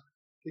cosa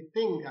que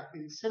tenga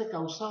el ser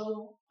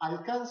causado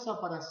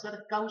alcanza para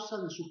ser causa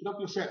de su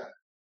propio ser.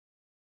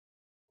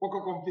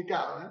 Poco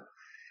complicado, ¿eh?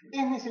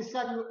 Es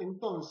necesario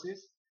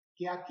entonces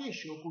que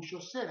aquello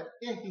cuyo ser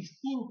es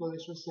distinto de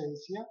su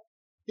esencia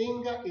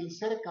tenga el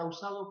ser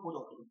causado por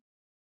otro.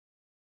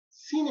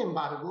 Sin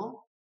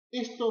embargo,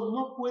 esto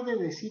no puede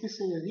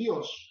decirse de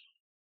Dios,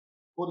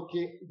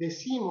 porque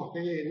decimos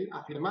de Él,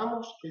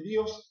 afirmamos que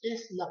Dios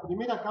es la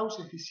primera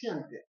causa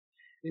eficiente.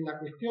 En la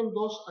cuestión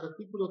 2,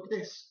 artículo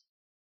 3,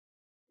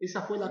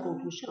 esa fue la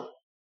conclusión.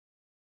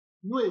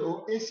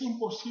 Luego, es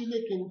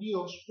imposible que en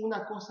Dios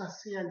una cosa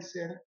sea el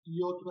ser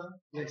y otra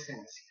la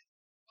esencia.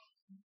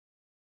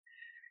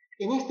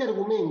 En este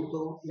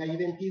argumento, la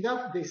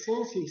identidad de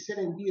esencia y ser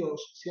en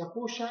Dios se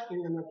apoya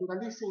en la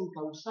naturaleza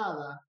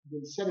incausada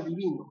del ser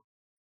divino,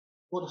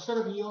 por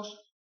ser Dios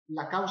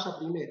la causa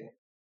primera.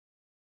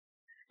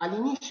 Al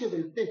inicio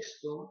del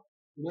texto,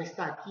 no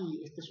está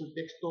aquí, este es un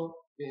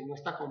texto que no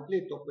está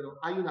completo, pero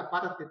hay una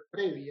parte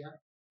previa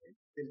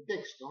del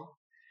texto,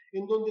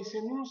 en donde se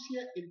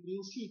enuncia el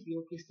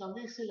principio que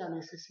establece la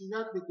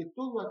necesidad de que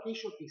todo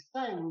aquello que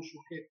está en un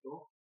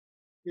sujeto,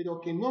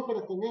 pero que no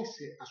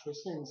pertenece a su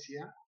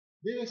esencia,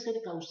 debe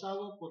ser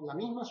causado por la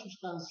misma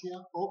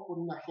sustancia o por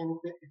un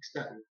agente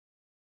externo.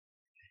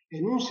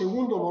 En un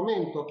segundo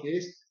momento, que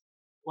es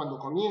cuando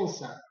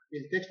comienza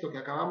el texto que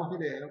acabamos de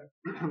leer,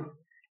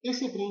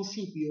 ese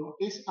principio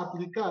es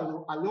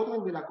aplicado al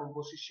orden de la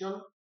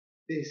composición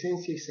de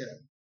esencia y ser.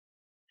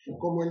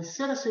 Como el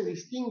ser se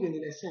distingue de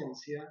la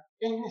esencia,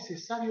 es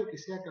necesario que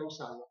sea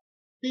causado,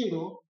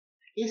 pero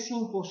es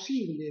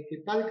imposible que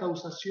tal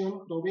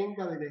causación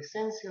provenga de la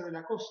esencia de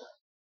la cosa,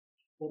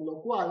 por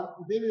lo cual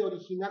debe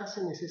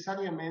originarse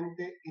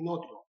necesariamente en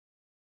otro.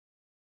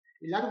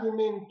 El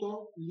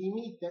argumento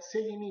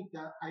se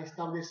limita a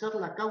establecer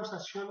la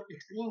causación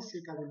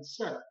extrínseca del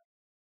ser,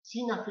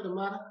 sin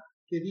afirmar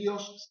que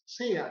Dios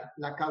sea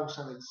la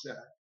causa del ser.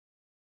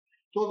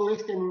 Todo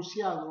este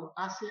enunciado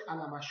hace a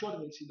la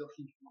mayor del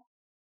silogismo.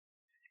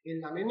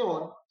 En la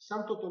menor,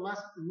 Santo Tomás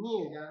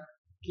niega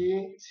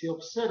que se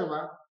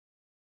observa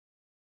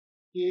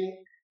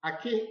que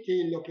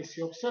lo que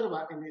se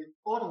observa en el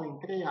orden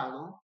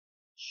creado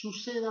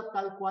suceda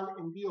tal cual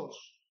en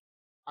Dios,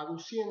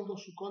 aduciendo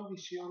su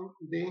condición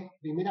de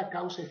primera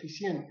causa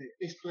eficiente,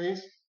 esto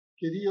es,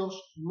 que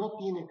Dios no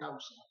tiene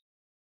causa.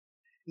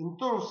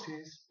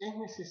 Entonces es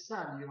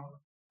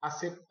necesario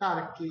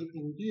aceptar que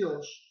en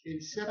Dios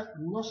el ser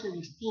no se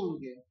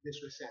distingue de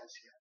su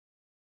esencia.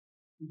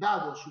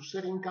 Dado su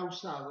ser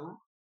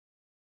incausado,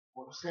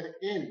 por ser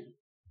Él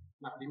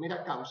la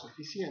primera causa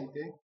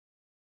eficiente,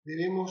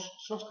 debemos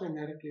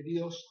sostener que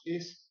Dios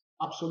es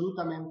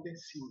absolutamente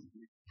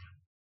simple.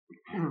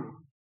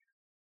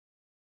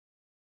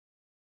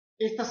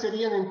 Estas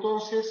serían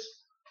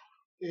entonces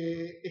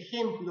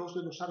ejemplos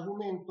de los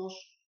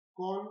argumentos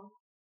con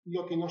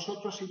lo que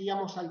nosotros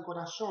iríamos al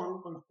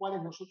corazón, con los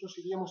cuales nosotros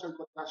iríamos al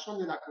corazón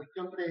de la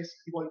cuestión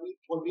 3 y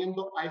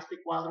volviendo a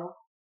este cuadro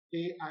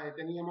que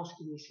teníamos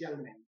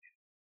inicialmente.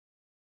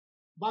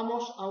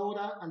 Vamos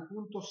ahora al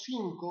punto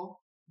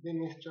 5 de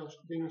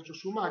nuestro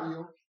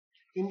sumario,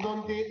 en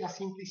donde la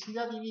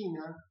simplicidad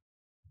divina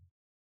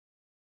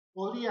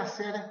podría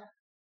ser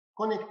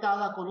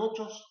conectada con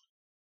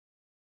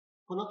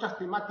otras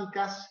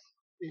temáticas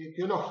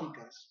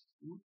teológicas.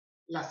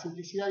 La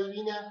simplicidad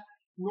divina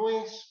no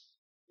es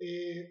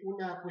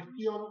una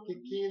cuestión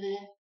que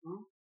quede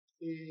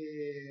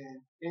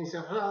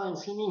encerrada en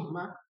sí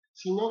misma,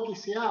 sino que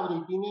se abre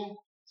y tiene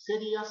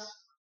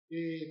serias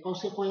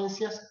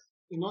consecuencias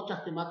en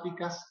otras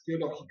temáticas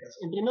teológicas.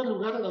 En primer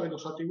lugar, la de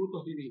los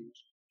atributos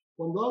divinos.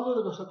 Cuando hablo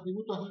de los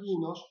atributos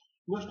divinos,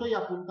 no estoy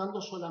apuntando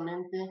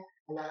solamente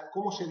a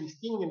cómo se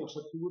distinguen los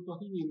atributos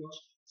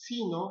divinos,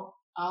 sino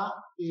a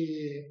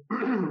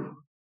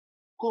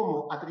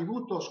cómo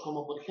atributos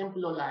como por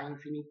ejemplo la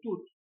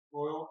infinitud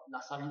o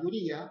la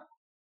sabiduría,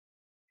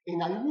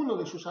 en alguno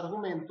de sus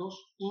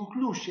argumentos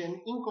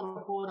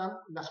incorporan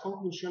las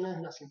conclusiones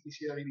de la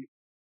simplicidad divina.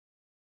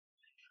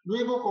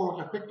 Luego, con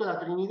respecto a la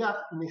Trinidad,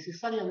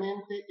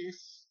 necesariamente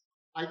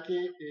hay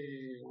que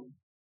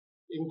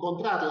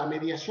encontrar la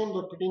mediación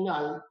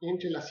doctrinal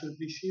entre la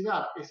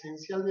simplicidad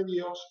esencial de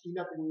Dios y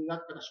la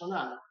Trinidad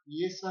personal.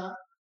 Y esa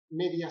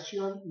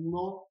mediación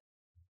no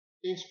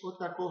es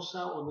otra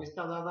cosa o no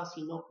está dada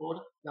sino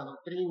por la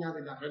doctrina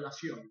de la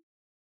relación.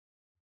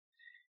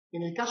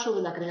 En el caso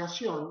de la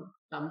creación,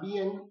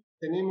 también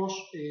tenemos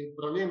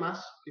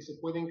problemas que se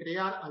pueden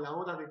crear a la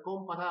hora de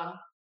comparar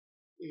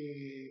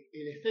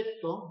el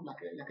efecto,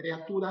 la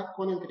criatura,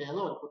 con el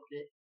creador,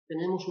 porque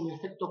tenemos un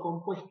efecto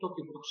compuesto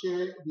que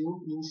procede de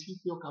un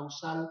principio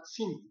causal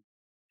simple.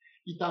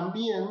 Y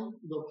también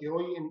lo que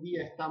hoy en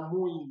día está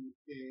muy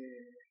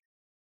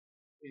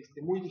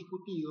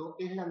discutido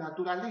es la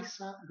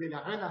naturaleza de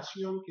la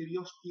relación que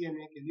Dios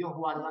tiene, que Dios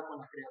guarda con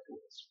las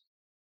criaturas.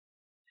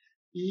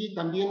 Y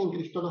también en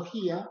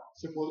Cristología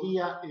se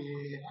podría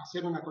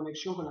hacer una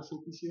conexión con la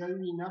simplicidad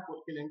divina,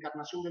 porque la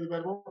encarnación del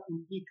Verbo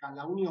implica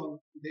la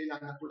unión de la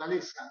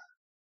naturaleza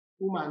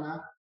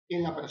humana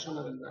en la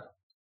persona del Verbo.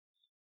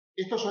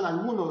 Estos son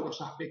algunos de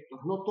los aspectos,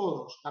 no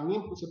todos.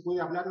 También se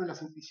puede hablar de la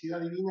simplicidad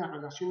divina en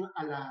relación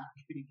a la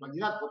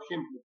espiritualidad, por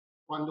ejemplo,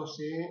 cuando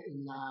se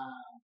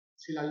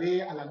la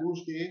lee a la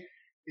luz de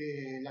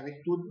la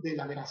virtud de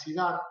la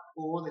veracidad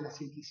o de la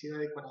simplicidad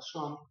de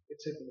corazón,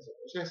 etcétera, etcétera.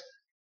 Entonces,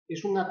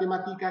 es una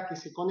temática que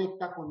se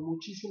conecta con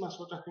muchísimas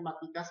otras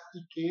temáticas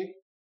y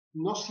que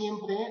no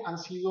siempre han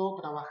sido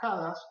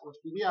trabajadas o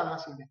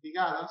estudiadas,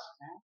 investigadas,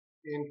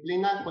 en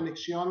plena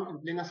conexión, en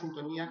plena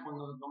sintonía con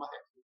los Tomás de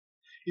Aquino.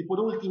 Y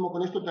por último,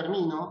 con esto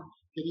termino,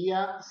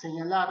 quería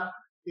señalar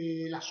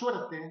la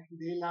suerte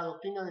de la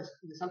doctrina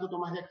de Santo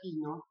Tomás de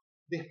Aquino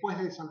después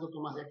de Santo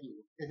Tomás de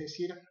Aquino, es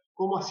decir,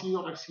 cómo ha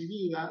sido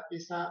recibida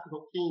esa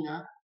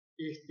doctrina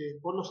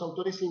por los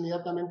autores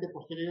inmediatamente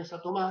posteriores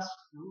a Tomás.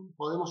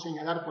 Podemos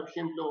señalar, por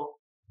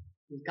ejemplo,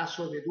 el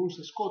caso de Duns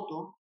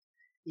Scoto,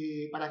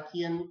 para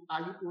quien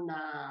hay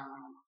una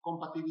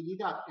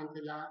compatibilidad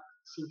entre la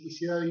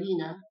simplicidad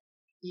divina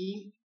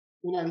y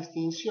una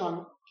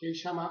distinción que él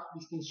llama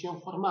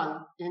distinción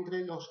formal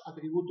entre los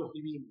atributos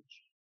divinos.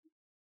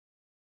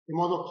 De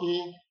modo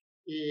que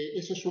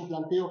eso es un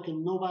planteo que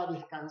no va a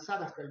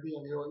descansar hasta el día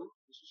de hoy,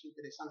 eso es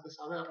interesante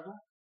saberlo.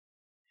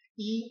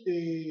 Y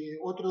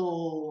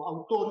otro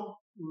autor,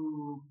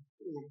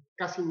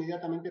 casi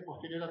inmediatamente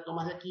posterior a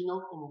Tomás de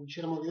Aquino, como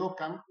Guillermo de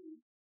Ockham,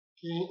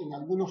 que en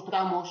algunos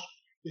tramos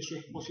de su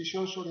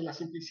exposición sobre la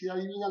simplicidad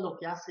divina lo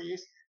que hace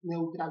es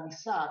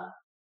neutralizar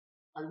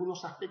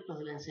algunos aspectos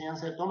de la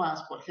enseñanza de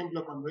Tomás, por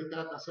ejemplo, cuando él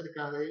trata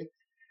acerca de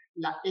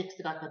la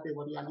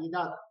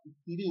extracategorialidad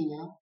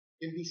divina,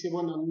 él dice,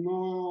 bueno,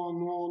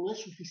 no es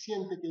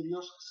suficiente que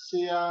Dios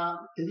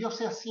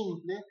sea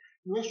simple,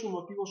 no es un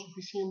motivo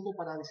suficiente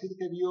para decir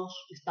que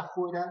Dios está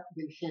fuera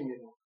del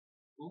género,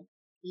 ¿no?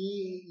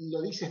 Y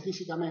lo dice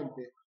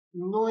explícitamente,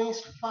 no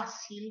es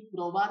fácil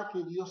probar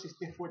que Dios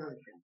esté fuera del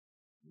género.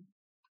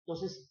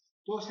 Entonces,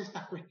 todas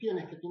estas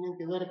cuestiones que tienen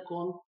que ver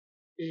con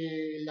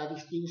la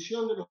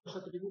distinción de los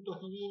atributos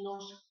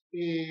divinos,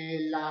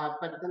 la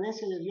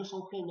pertenencia de Dios a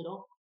un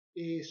género,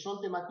 son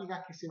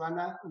temáticas que se van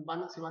a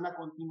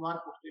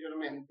continuar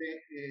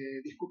posteriormente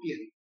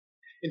discutiendo.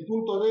 El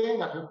punto D,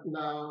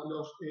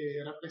 los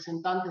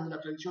representantes de la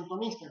tradición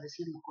tomista, es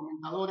decir, los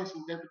comentadores,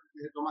 intérpretes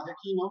de Tomás de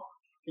Aquino,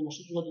 que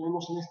nosotros lo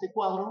tenemos en este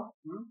cuadro,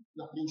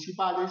 los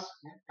principales,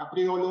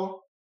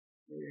 Capriolo,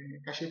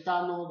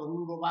 Cayetano,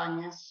 Domingo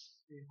Báñez,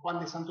 Juan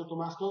de Santo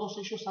Tomás, todos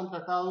ellos han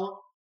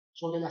tratado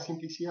sobre la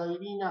simplicidad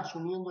divina,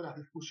 asumiendo las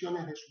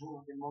discusiones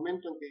del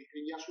momento en que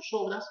escribía sus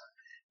obras,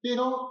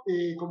 pero,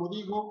 como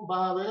digo,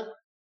 va a haber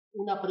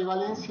una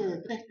prevalencia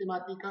de tres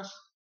temáticas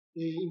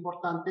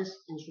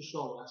importantes en sus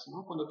obras,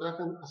 ¿no? Cuando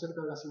tratan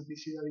acerca de la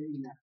simplicidad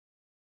divina.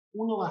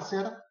 Uno va a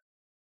ser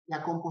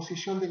la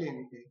composición del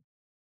ente.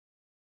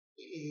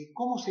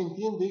 ¿Cómo se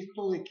entiende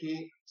esto de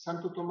que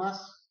Santo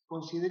Tomás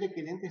considere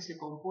que el ente se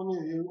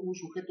compone de un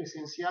sujeto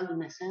esencial, de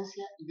una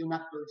esencia y de un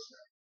acto de ser?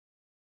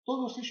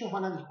 Todos ellos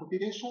van a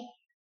discutir eso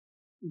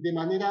de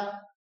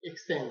manera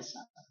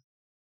extensa.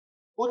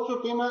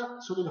 Otro tema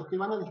sobre los que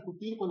van a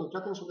discutir cuando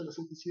traten sobre la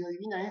simplicidad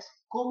divina es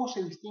cómo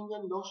se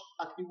distinguen los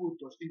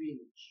atributos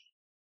divinos.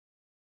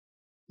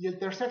 Y el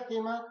tercer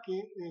tema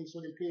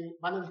sobre el que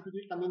van a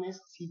discutir también es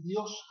si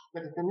Dios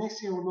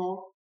pertenece o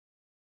no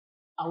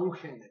a un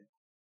género.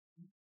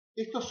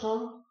 Estos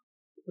son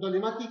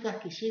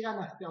problemáticas que llegan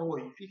hasta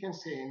hoy.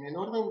 Fíjense, en el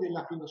orden de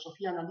la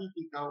filosofía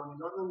analítica o en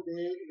el orden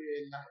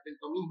del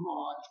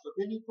tomismo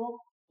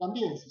aristotélico,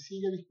 también se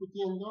sigue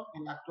discutiendo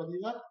en la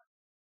actualidad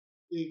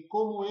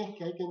cómo es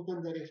que hay que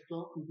entender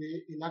esto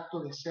del acto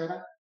de ser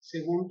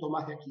según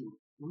Tomás de Aquino.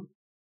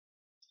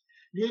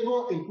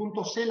 Luego, el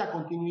punto C, la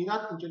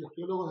continuidad entre los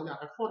teólogos de la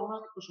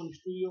Reforma. Estos son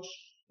estudios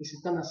que se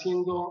están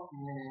haciendo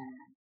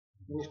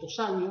en estos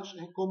años,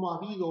 cómo ha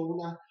habido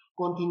una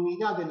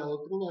continuidad de la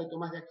doctrina de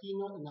Tomás de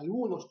Aquino en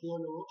algunos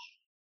teólogos.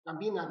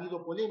 También ha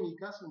habido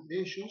polémicas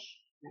entre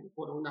ellos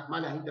por unas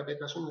malas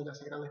interpretaciones de la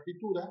Sagrada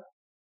Escritura,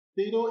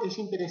 pero es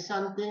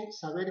interesante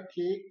saber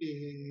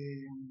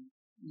que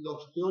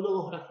los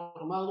teólogos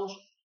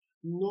reformados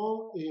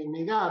no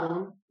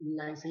negaron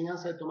la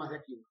enseñanza de Tomás de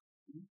Aquino.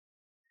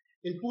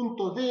 El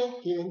punto D,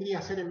 que vendría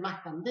a ser el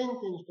más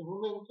candente en estos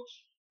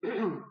momentos,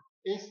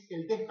 es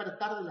el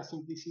despertar de la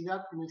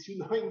simplicidad en el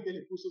siglo XX.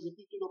 Le puse ese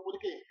título, ¿por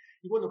qué?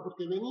 Y bueno,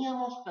 porque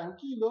veníamos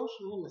tranquilos,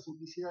 ¿no? La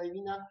simplicidad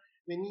divina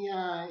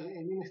venía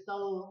en un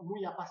estado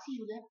muy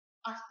apacible,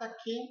 hasta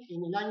que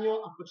en el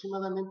año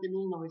aproximadamente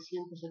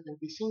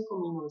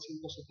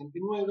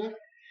 1975-1979,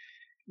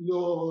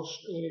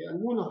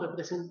 algunos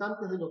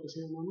representantes de lo que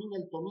se denomina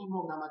el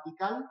tomismo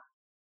gramatical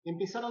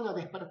empezaron a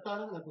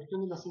despertar la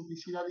cuestión de la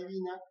simplicidad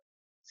divina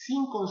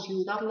sin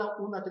considerarla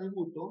un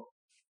atributo,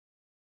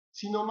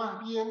 sino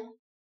más bien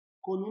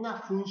con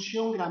una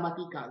función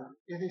gramatical.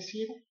 Es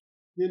decir,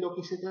 de lo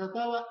que se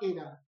trataba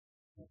era,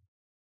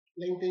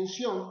 la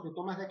intención de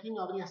Tomás de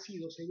Aquino habría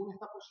sido, según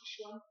esta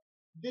posición,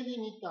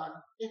 delimitar,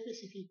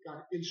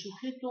 especificar el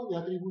sujeto de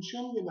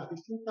atribución de los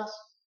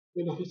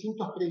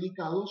distintos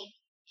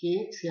predicados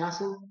que se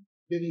hacen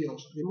de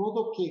Dios. De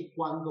modo que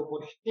cuando,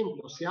 por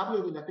ejemplo, se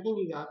hable de la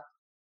Trinidad,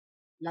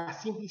 la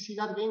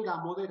simplicidad venga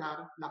a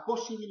moderar la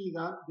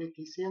posibilidad de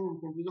que sean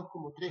entendidos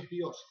como tres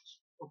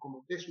dioses o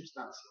como tres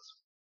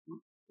sustancias.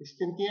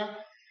 Existía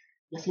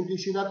la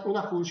simplicidad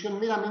una función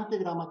meramente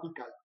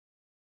gramatical.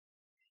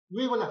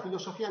 Luego la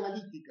filosofía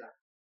analítica.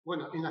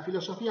 Bueno, en la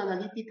filosofía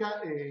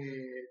analítica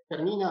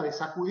termina de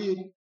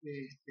sacudir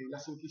la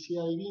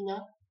simplicidad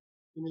divina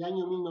en el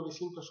año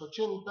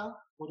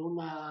 1980 por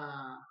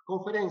una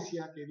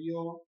conferencia que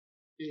dio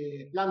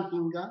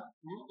Plantinga,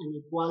 en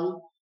el cual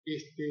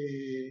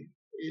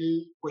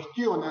él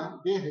cuestiona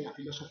desde la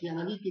filosofía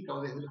analítica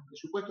o desde los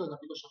presupuestos de la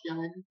filosofía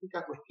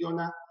analítica,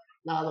 cuestiona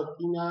la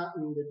doctrina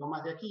de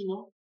Tomás de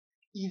Aquino,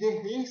 y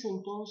desde ese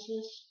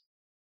entonces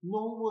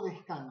no hubo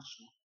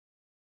descanso.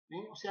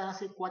 O sea,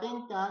 hace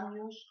 40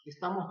 años que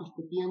estamos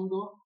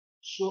discutiendo,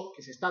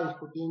 que se está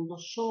discutiendo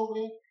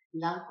sobre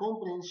la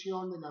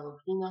comprensión de la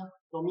doctrina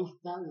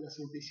tomista de la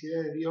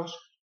simplicidad de Dios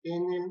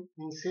en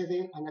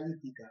sede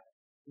analítica.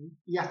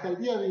 Y hasta el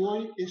día de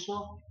hoy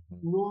eso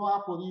no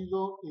ha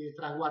podido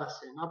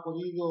fraguarse, no ha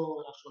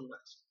podido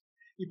resolverse.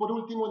 Y por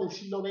último, en el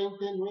siglo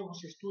XX,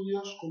 nuevos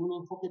estudios con un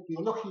enfoque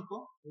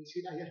teológico, es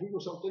decir, hay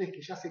algunos autores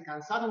que ya se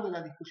cansaron de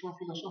la discusión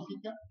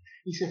filosófica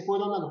y se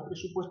fueron a los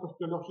presupuestos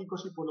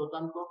teológicos y por lo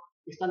tanto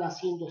están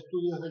haciendo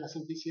estudios de la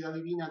simplicidad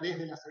divina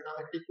desde la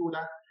Sagrada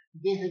Escritura,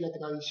 desde la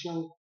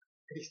tradición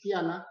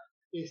cristiana,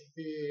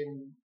 desde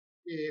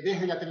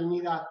la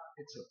Trinidad,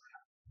 etc.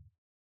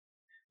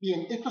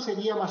 Bien, esto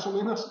sería más o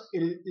menos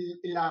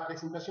la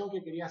presentación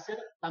que quería hacer.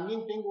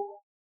 También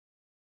tengo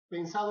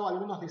pensado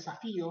algunos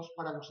desafíos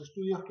para los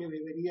estudios que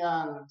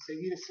deberían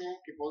seguirse,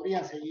 que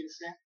podrían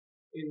seguirse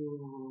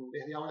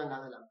desde ahora en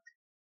adelante.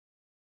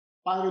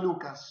 Padre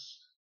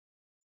Lucas,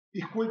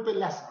 disculpen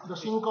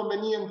los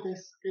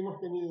inconvenientes que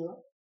hemos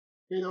tenido,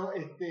 pero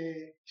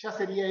ya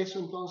sería eso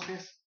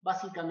entonces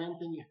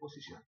básicamente mi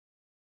exposición.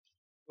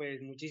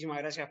 Pues muchísimas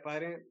gracias,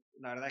 padre.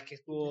 La verdad es que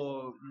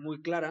estuvo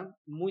muy clara,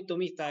 muy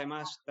tomista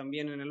además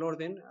también en el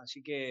orden,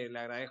 así que le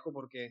agradezco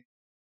porque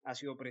ha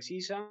sido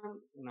precisa,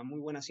 una muy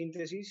buena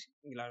síntesis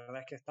y la verdad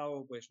es que ha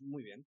estado pues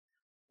muy bien.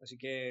 Así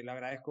que le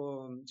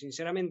agradezco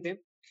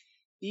sinceramente.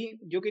 Y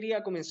yo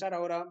quería comenzar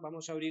ahora,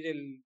 vamos a abrir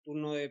el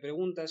turno de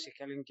preguntas, si es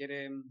que alguien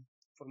quiere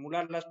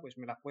formularlas, pues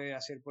me las puede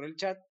hacer por el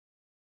chat.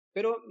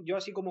 Pero yo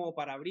así como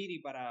para abrir y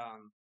para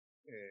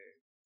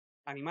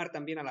animar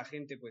también a la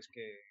gente pues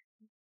que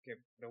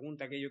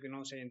pregunta aquello que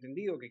no se haya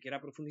entendido, que quiera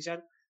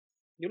profundizar,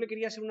 yo le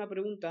quería hacer una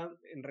pregunta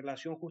en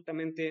relación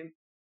justamente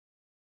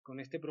con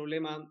este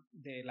problema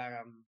de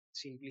la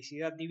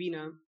simplicidad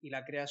divina y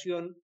la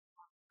creación,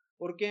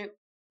 porque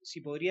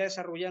si podría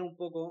desarrollar un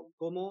poco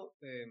cómo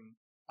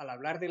al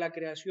hablar de la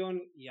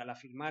creación y al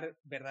afirmar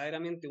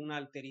verdaderamente una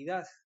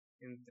alteridad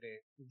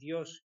entre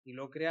Dios y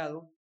lo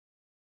creado,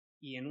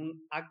 y en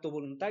un acto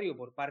voluntario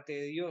por parte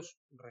de Dios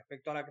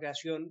respecto a la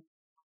creación,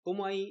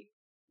 cómo ahí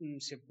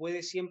se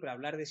puede siempre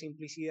hablar de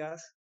simplicidad,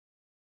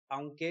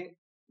 aunque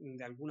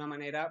de alguna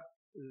manera,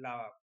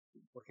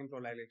 por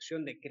ejemplo, la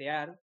elección de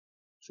crear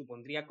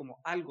supondría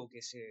como algo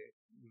que se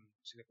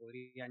le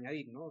podría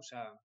añadir, ¿no? O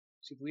sea,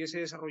 si pudiese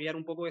desarrollar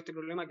un poco este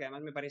problema, que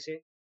además me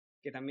parece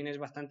que también es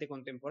bastante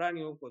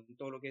contemporáneo con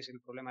todo lo que es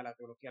el problema de la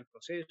teología del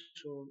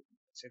proceso,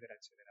 etcétera,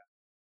 etcétera.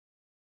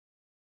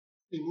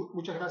 Sí,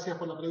 muchas gracias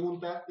por la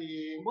pregunta.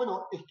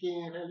 Bueno, es que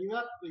en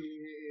realidad,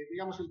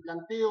 digamos, el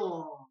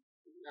planteo,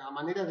 la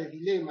manera de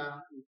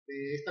dilema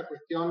de esta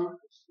cuestión,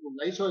 pues,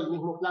 la hizo el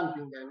mismo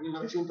Plantinga en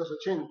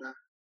 1980,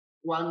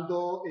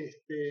 cuando,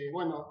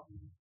 bueno,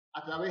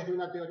 a través de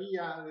una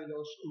teoría de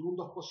los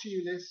mundos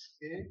posibles,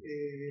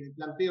 el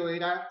planteo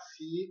era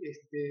si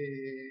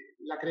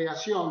la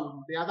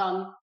creación de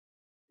Adán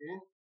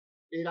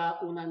era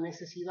una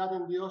necesidad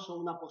en Dios o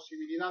una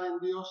posibilidad en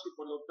Dios, y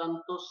por lo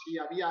tanto si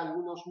había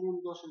algunos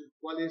mundos en los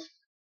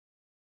cuales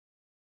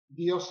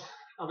Dios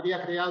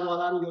habría creado a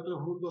Adán y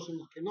otros mundos en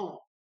los que no.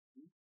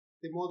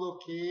 De modo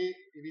que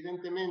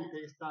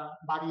evidentemente esta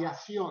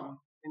variación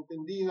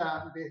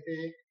entendida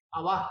desde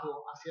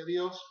abajo hacia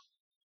Dios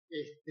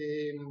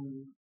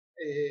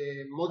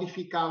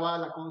modificaba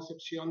la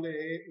concepción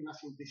de una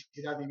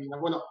simplicidad divina.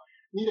 Bueno,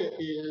 mire,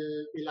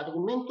 el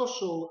argumento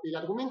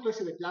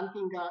ese de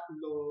Plantinga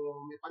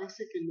me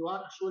parece que lo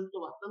ha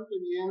resuelto bastante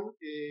bien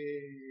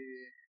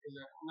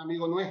un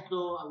amigo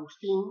nuestro,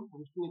 Agustín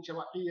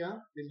Echevarría,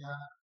 de la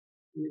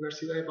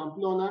Universidad de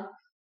Pamplona,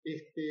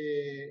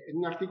 en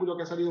un artículo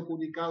que ha salido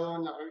publicado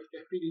en la revista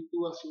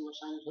Espíritu hace unos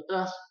años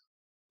atrás.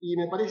 Y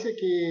me parece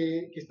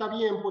que está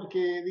bien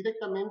porque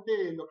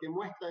directamente lo que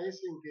muestra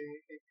es en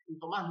que en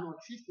Tomás no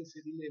existe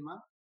ese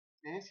dilema,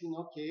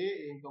 sino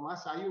que en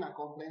Tomás hay una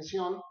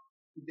comprensión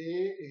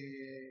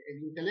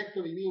del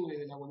intelecto divino y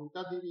de la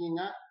voluntad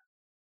divina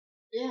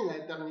en la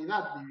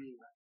eternidad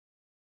divina.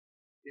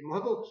 De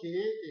modo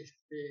que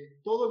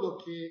todo lo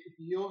que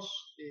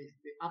Dios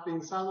ha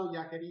pensado y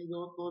ha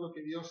querido, todo lo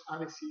que Dios ha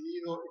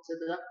decidido,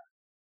 etc.,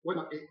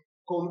 bueno,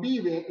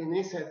 convive en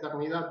esa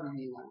eternidad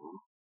divina,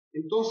 ¿no?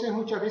 Entonces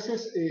muchas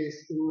veces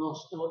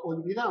nos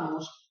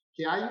olvidamos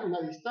que hay una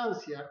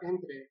distancia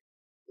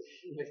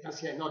una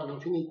distancia enorme,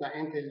 infinita,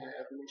 entre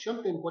la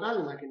dimensión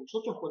temporal en la que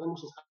nosotros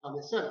podemos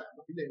establecer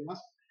los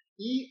dilemas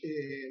y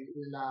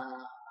la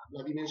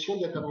dimensión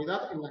de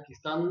eternidad en la que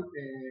están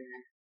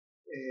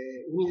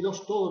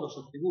unidos todos los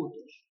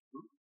atributos,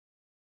 ¿no?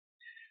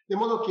 De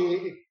modo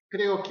que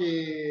creo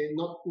que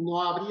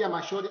no habría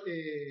mayor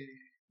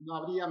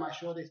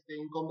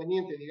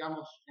inconveniente,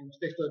 digamos, en los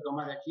textos de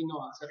Tomás de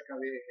Aquino acerca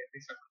de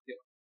esa cuestión.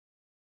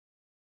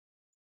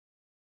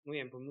 Muy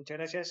bien, pues muchas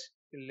gracias.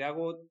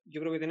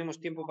 Yo creo que tenemos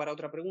tiempo para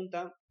otra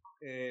pregunta.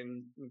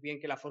 Bien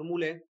que la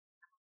formule.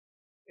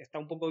 Está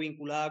un poco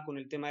vinculada con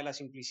el tema de la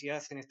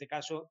simplicidad en este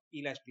caso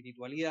y la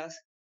espiritualidad,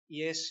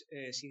 y es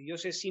si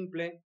Dios es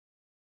simple,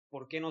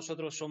 ¿por qué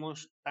nosotros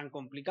somos tan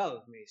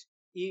complicados? Me dice.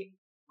 Y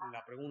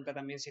la pregunta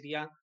también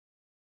sería,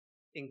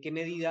 ¿en qué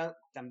medida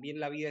también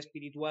la vida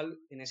espiritual,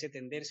 en ese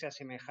tenderse a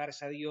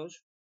asemejarse a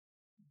Dios,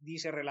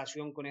 dice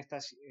relación con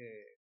estas,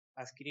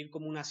 adquirir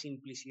como una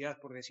simplicidad,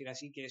 por decir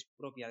así, que es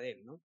propia de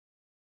Él, ¿no?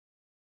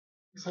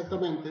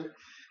 Exactamente.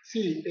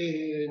 Sí,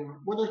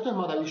 bueno, esto es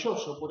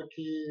maravilloso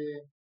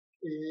porque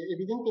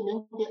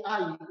evidentemente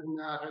hay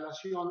una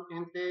relación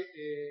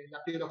entre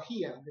la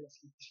teología de la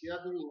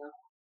simplicidad divina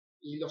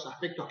y los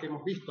aspectos que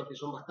hemos visto, que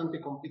son bastante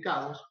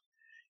complicados,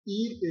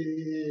 y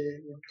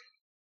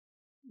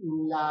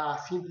la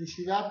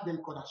simplicidad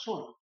del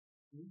corazón,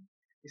 ¿sí?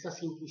 Esa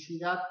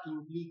simplicidad que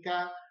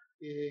implica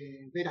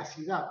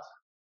veracidad,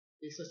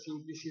 esa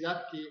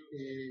simplicidad que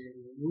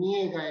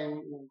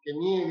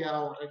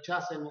niega o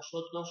rechaza en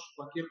nosotros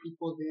cualquier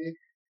tipo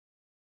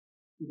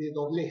de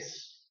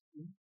doblez.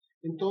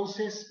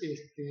 Entonces,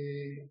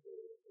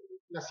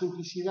 la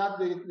simplicidad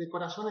de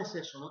corazón es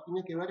eso, ¿no?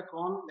 Tiene que ver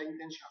con la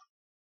intención,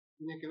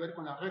 tiene que ver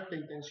con la recta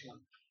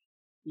intención,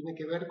 tiene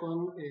que ver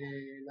con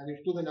la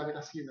virtud de la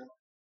veracidad.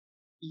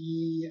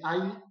 Y hay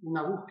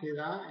una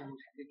búsqueda en la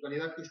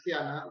espiritualidad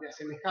cristiana de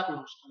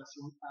asemejarnos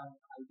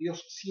al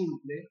Dios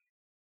simple,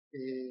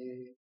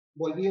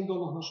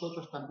 volviéndonos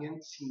nosotros también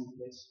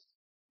simples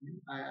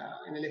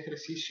en el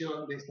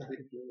ejercicio de estas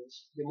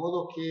virtudes. De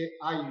modo que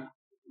hay,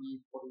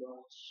 y por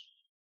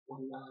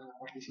la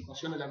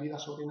participación en la vida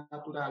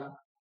sobrenatural,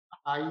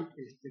 hay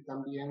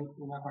también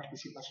una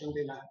participación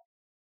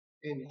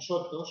en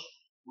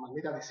nosotros, de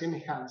manera de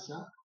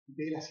semejanza,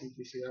 de la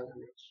simplicidad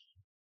de Dios.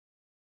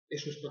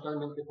 Eso es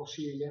totalmente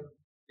posible.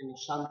 En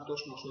los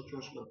santos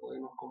nosotros lo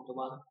podemos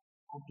comprobar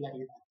con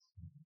claridad.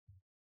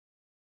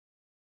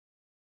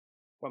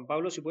 Juan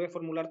Pablo, si puedes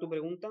formular tu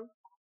pregunta.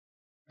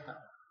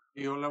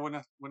 Hola,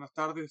 buenas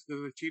tardes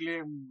desde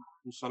Chile.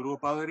 Un saludo,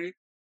 padre.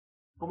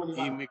 ¿Cómo le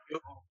va? Y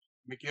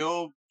me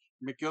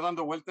quedo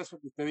dando vuelta eso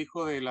que usted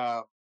dijo de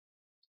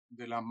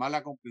la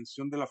mala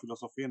comprensión de la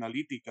filosofía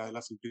analítica, de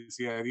la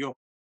simplicidad de Dios.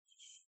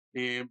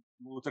 Me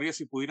gustaría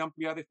si pudiera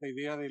ampliar esta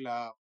idea de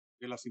la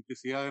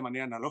simplicidad de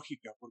manera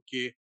analógica,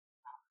 porque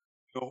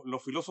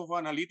los filósofos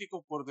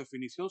analíticos por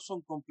definición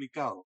son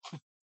complicados.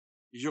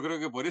 Y yo creo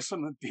que por eso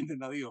no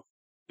entienden a Dios.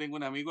 Tengo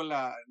un amigo en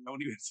la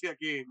universidad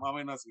que es más o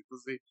menos así,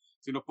 entonces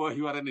si nos puede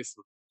ayudar en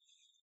eso.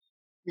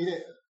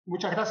 Mire,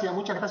 muchas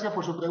gracias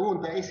por su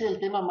pregunta. Ese es el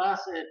tema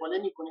más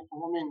polémico en estos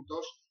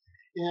momentos.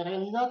 En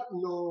realidad,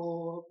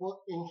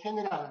 en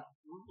general,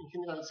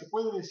 se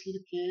puede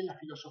decir que la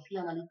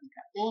filosofía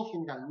analítica, en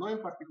general, no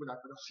en particular,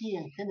 pero sí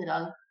en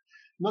general,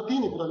 no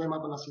tiene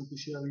problema con la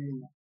simplicidad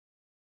divina.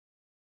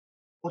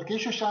 Porque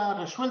ellos ya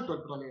han resuelto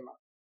el problema.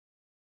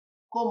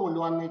 ¿Cómo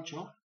lo han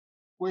hecho?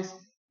 Pues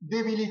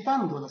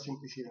debilitando la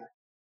simplicidad.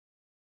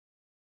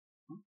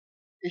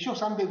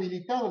 Ellos han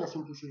debilitado la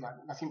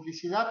simplicidad. La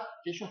simplicidad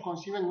que ellos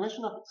conciben no es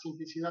una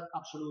simplicidad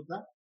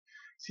absoluta,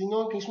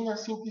 sino que es una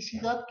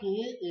simplicidad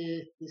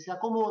que se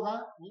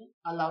acomoda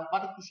a la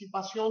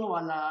participación o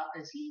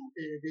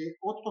de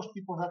otros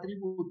tipos de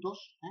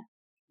atributos,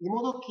 de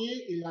modo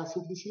que la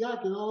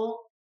simplicidad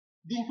quedó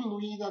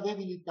disminuida,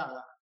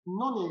 debilitada,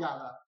 no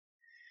negada.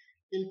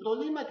 El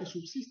problema que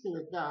subsiste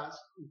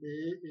detrás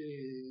de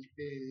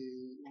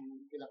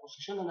la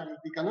posición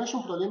analítica no es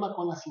un problema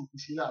con la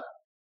simplicidad,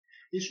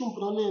 es un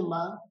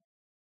problema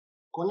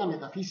con la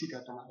metafísica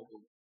de Tomás de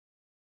Aquino.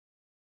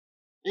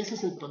 Ese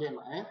es el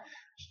problema.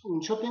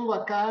 Yo tengo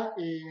acá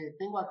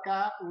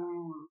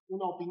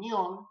una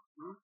opinión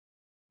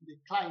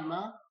de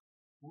Kleinman,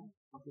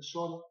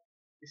 profesor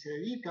que se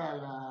dedica a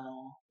la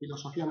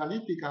filosofía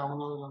analítica,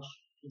 uno de los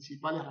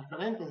principales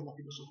referentes de la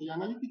filosofía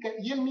analítica,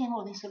 y él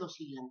mismo dice lo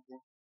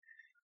siguiente: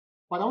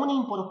 para un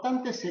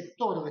importante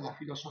sector de la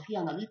filosofía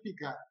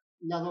analítica,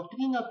 la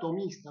doctrina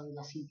tomista de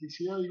la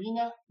simplicidad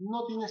divina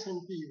no tiene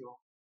sentido.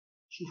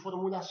 Su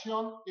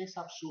formulación es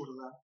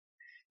absurda.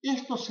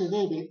 Esto se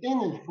debe,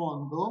 en el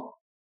fondo,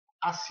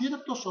 a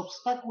ciertos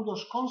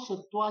obstáculos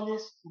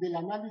conceptuales del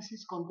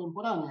análisis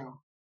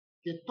contemporáneo,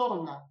 que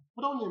torna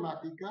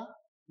problemática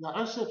la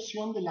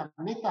recepción de la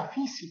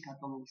metafísica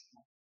tomista.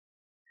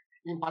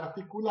 En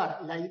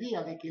particular, la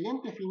idea de que el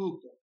ente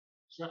finito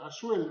se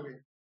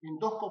resuelve en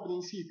dos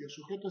coprincipios,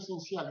 sujeto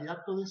esencial y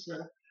acto de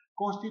ser,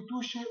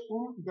 constituye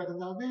un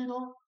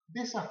verdadero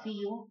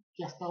desafío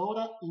que hasta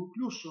ahora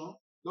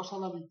incluso los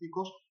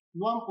analíticos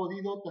no han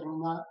podido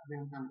terminar de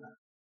entender.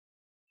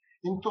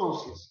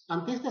 Entonces,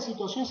 ante esta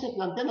situación se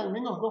plantean al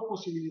menos dos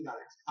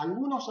posibilidades.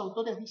 Algunos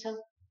autores dicen,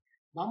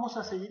 vamos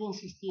a seguir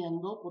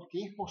insistiendo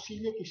porque es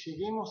posible que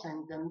lleguemos a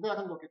entender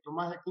lo que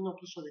Tomás de Aquino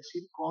quiso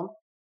decir con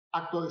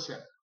acto de ser.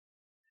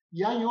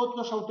 Y hay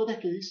otros autores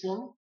que dicen,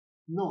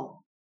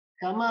 no,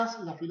 jamás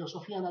la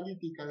filosofía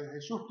analítica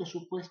desde sus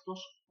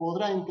presupuestos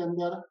podrá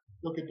entender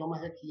lo que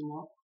Tomás de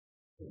Aquino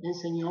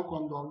enseñó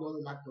cuando habló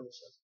del acto de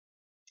ser.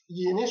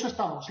 Y en eso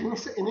estamos,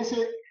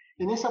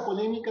 en esa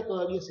polémica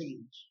todavía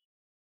seguimos.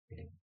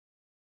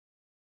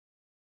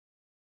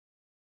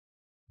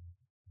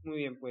 Muy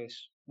bien,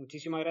 pues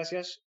muchísimas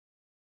gracias.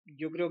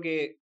 Yo creo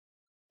que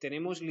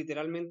tenemos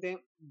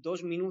literalmente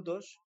 2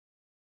 minutos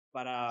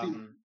para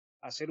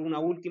hacer una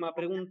última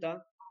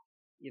pregunta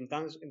y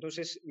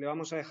entonces le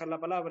vamos a dejar la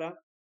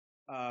palabra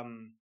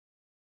un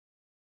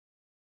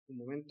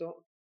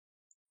momento,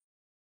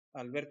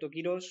 Alberto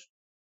Quirós.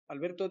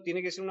 Alberto,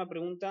 tiene que ser una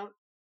pregunta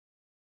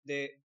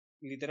de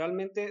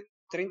literalmente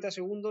 30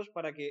 segundos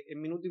para que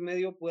en minuto y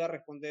medio pueda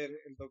responder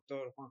el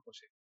doctor Juan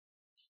José.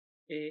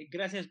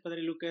 Gracias,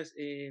 Padre Lucas.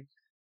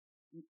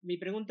 Mi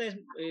pregunta es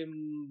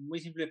muy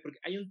simple, porque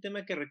hay un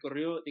tema que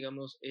recorrió,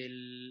 digamos,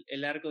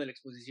 el arco de la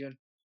exposición.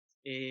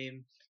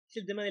 Es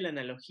el tema de la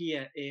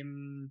analogía.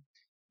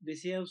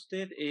 Decía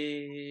usted,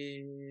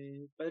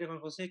 Padre Juan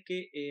José,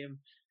 que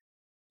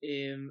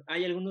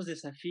hay algunos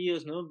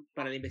desafíos, ¿no?,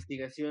 para la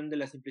investigación de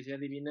la simplicidad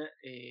divina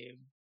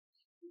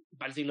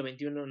para el siglo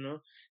XXI,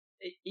 ¿no?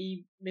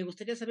 Y me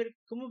gustaría saber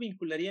cómo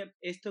vincularía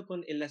esto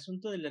con el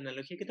asunto de la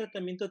analogía. ¿Qué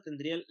tratamiento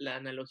tendría la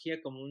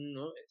analogía como un,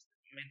 ¿no?,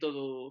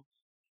 método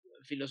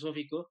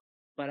filosófico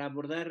para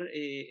abordar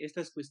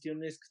estas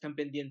cuestiones que están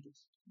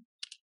pendientes?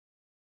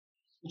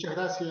 Muchas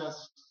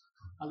gracias,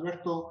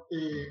 Alberto.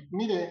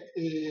 Mire,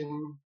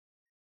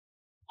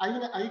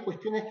 hay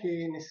cuestiones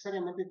que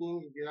necesariamente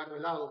tienen que quedar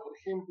de lado. Por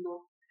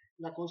ejemplo,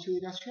 la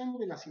consideración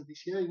de la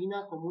simplicidad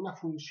divina como una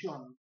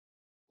función,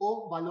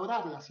 o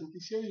valorar la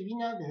simplicidad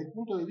divina desde el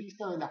punto de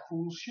vista de la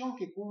función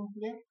que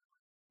cumple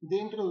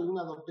dentro de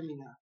una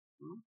doctrina.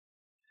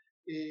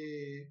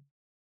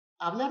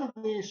 Hablar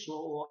de eso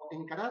o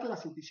encarar la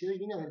simplicidad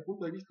divina desde el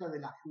punto de vista de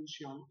la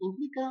función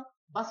implica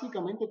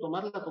básicamente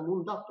tomarla como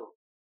un dato.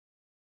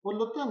 Por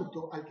lo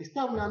tanto, al que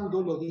está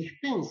hablando lo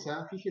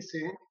dispensa,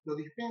 fíjese, lo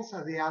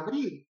dispensa de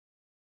abrir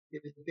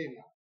el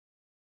tema,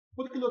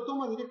 porque lo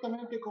toma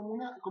directamente como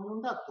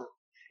un dato.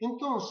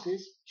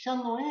 Entonces, ya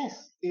no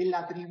es el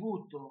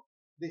atributo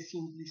de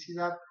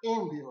simplicidad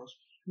en Dios,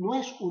 no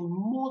es un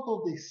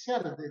modo de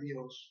ser de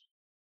Dios,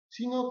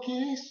 sino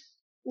que es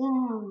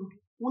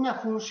una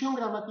función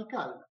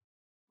gramatical,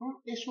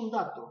 ¿no? Es un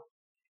dato.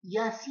 Y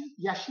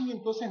allí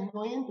entonces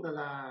no entra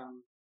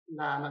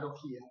la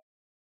analogía.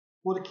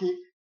 Bueno,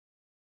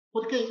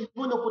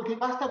 porque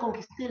basta con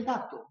que esté el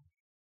dato.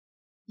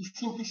 Y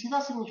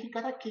simplicidad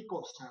significará ¿qué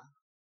cosa?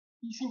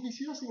 Y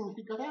simplicidad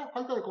significará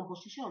falta de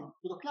composición.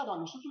 Pero claro, a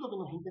nosotros lo que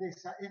nos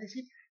interesa es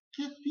decir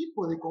qué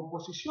tipo de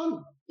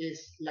composición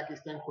es la que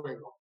está en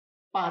juego,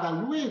 para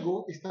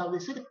luego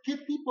establecer qué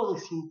tipo de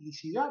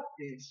simplicidad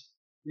es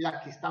la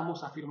que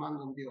estamos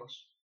afirmando en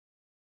Dios.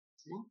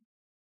 ¿Sí?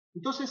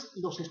 Entonces,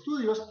 los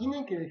estudios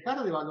tienen que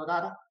dejar de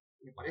valorar,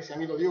 me parece, a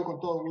mí lo digo con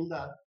toda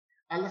humildad,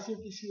 a la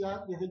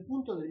simplicidad desde el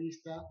punto de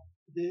vista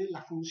de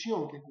la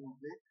función que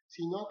cumple,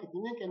 sino que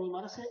tienen que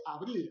animarse a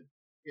abrir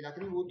el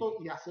atributo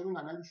y hacer un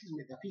análisis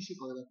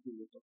metafísico del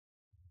atributo.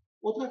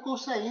 Otra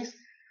cosa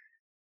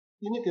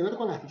tiene que ver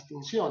con las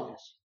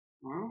distinciones.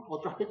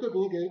 Otro aspecto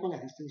tiene que ver con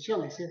las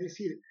distinciones, es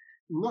decir,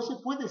 no se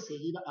puede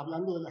seguir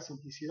hablando de la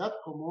simplicidad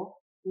como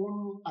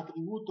un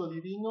atributo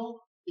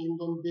divino en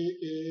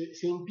donde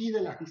se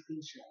impiden las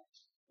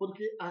distinciones,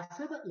 porque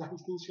hacer las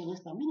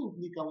distinciones también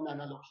implica una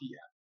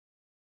analogía.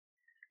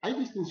 Hay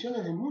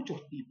distinciones de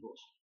muchos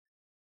tipos.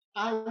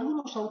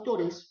 Algunos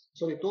autores,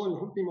 sobre todo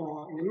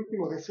en el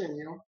último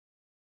decenio,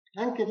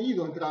 han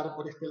querido entrar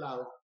por este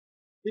lado,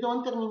 pero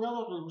han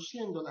terminado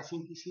reduciendo la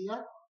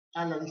simplicidad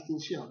a la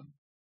distinción.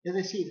 Es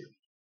decir,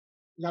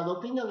 la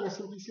doctrina de la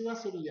simplicidad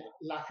sería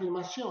la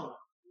afirmación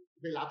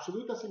de la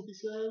absoluta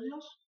simplicidad de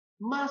Dios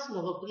más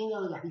la doctrina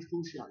de las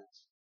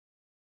distinciones.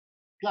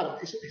 Claro,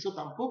 eso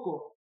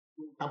tampoco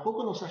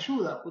nos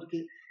ayuda,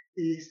 porque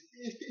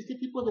este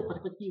tipo de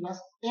perspectivas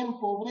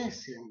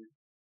empobrecen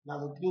la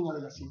doctrina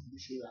de la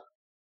simplicidad.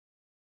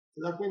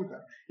 ¿Se da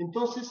cuenta?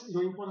 Entonces,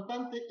 lo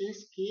importante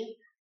es que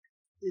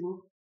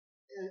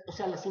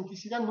la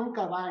simplicidad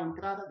nunca va a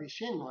entrar de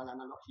lleno a la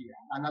analogía.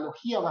 La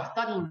analogía va a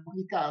estar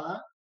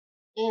implicada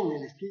en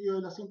el estudio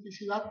de la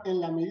simplicidad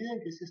en la medida en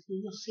que ese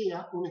estudio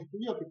sea un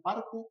estudio que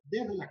parte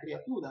desde las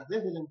criaturas,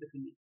 desde el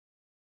entendimiento,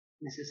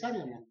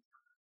 necesariamente.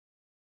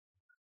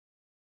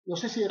 No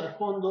sé si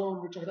respondo,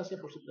 muchas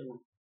gracias por su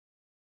pregunta.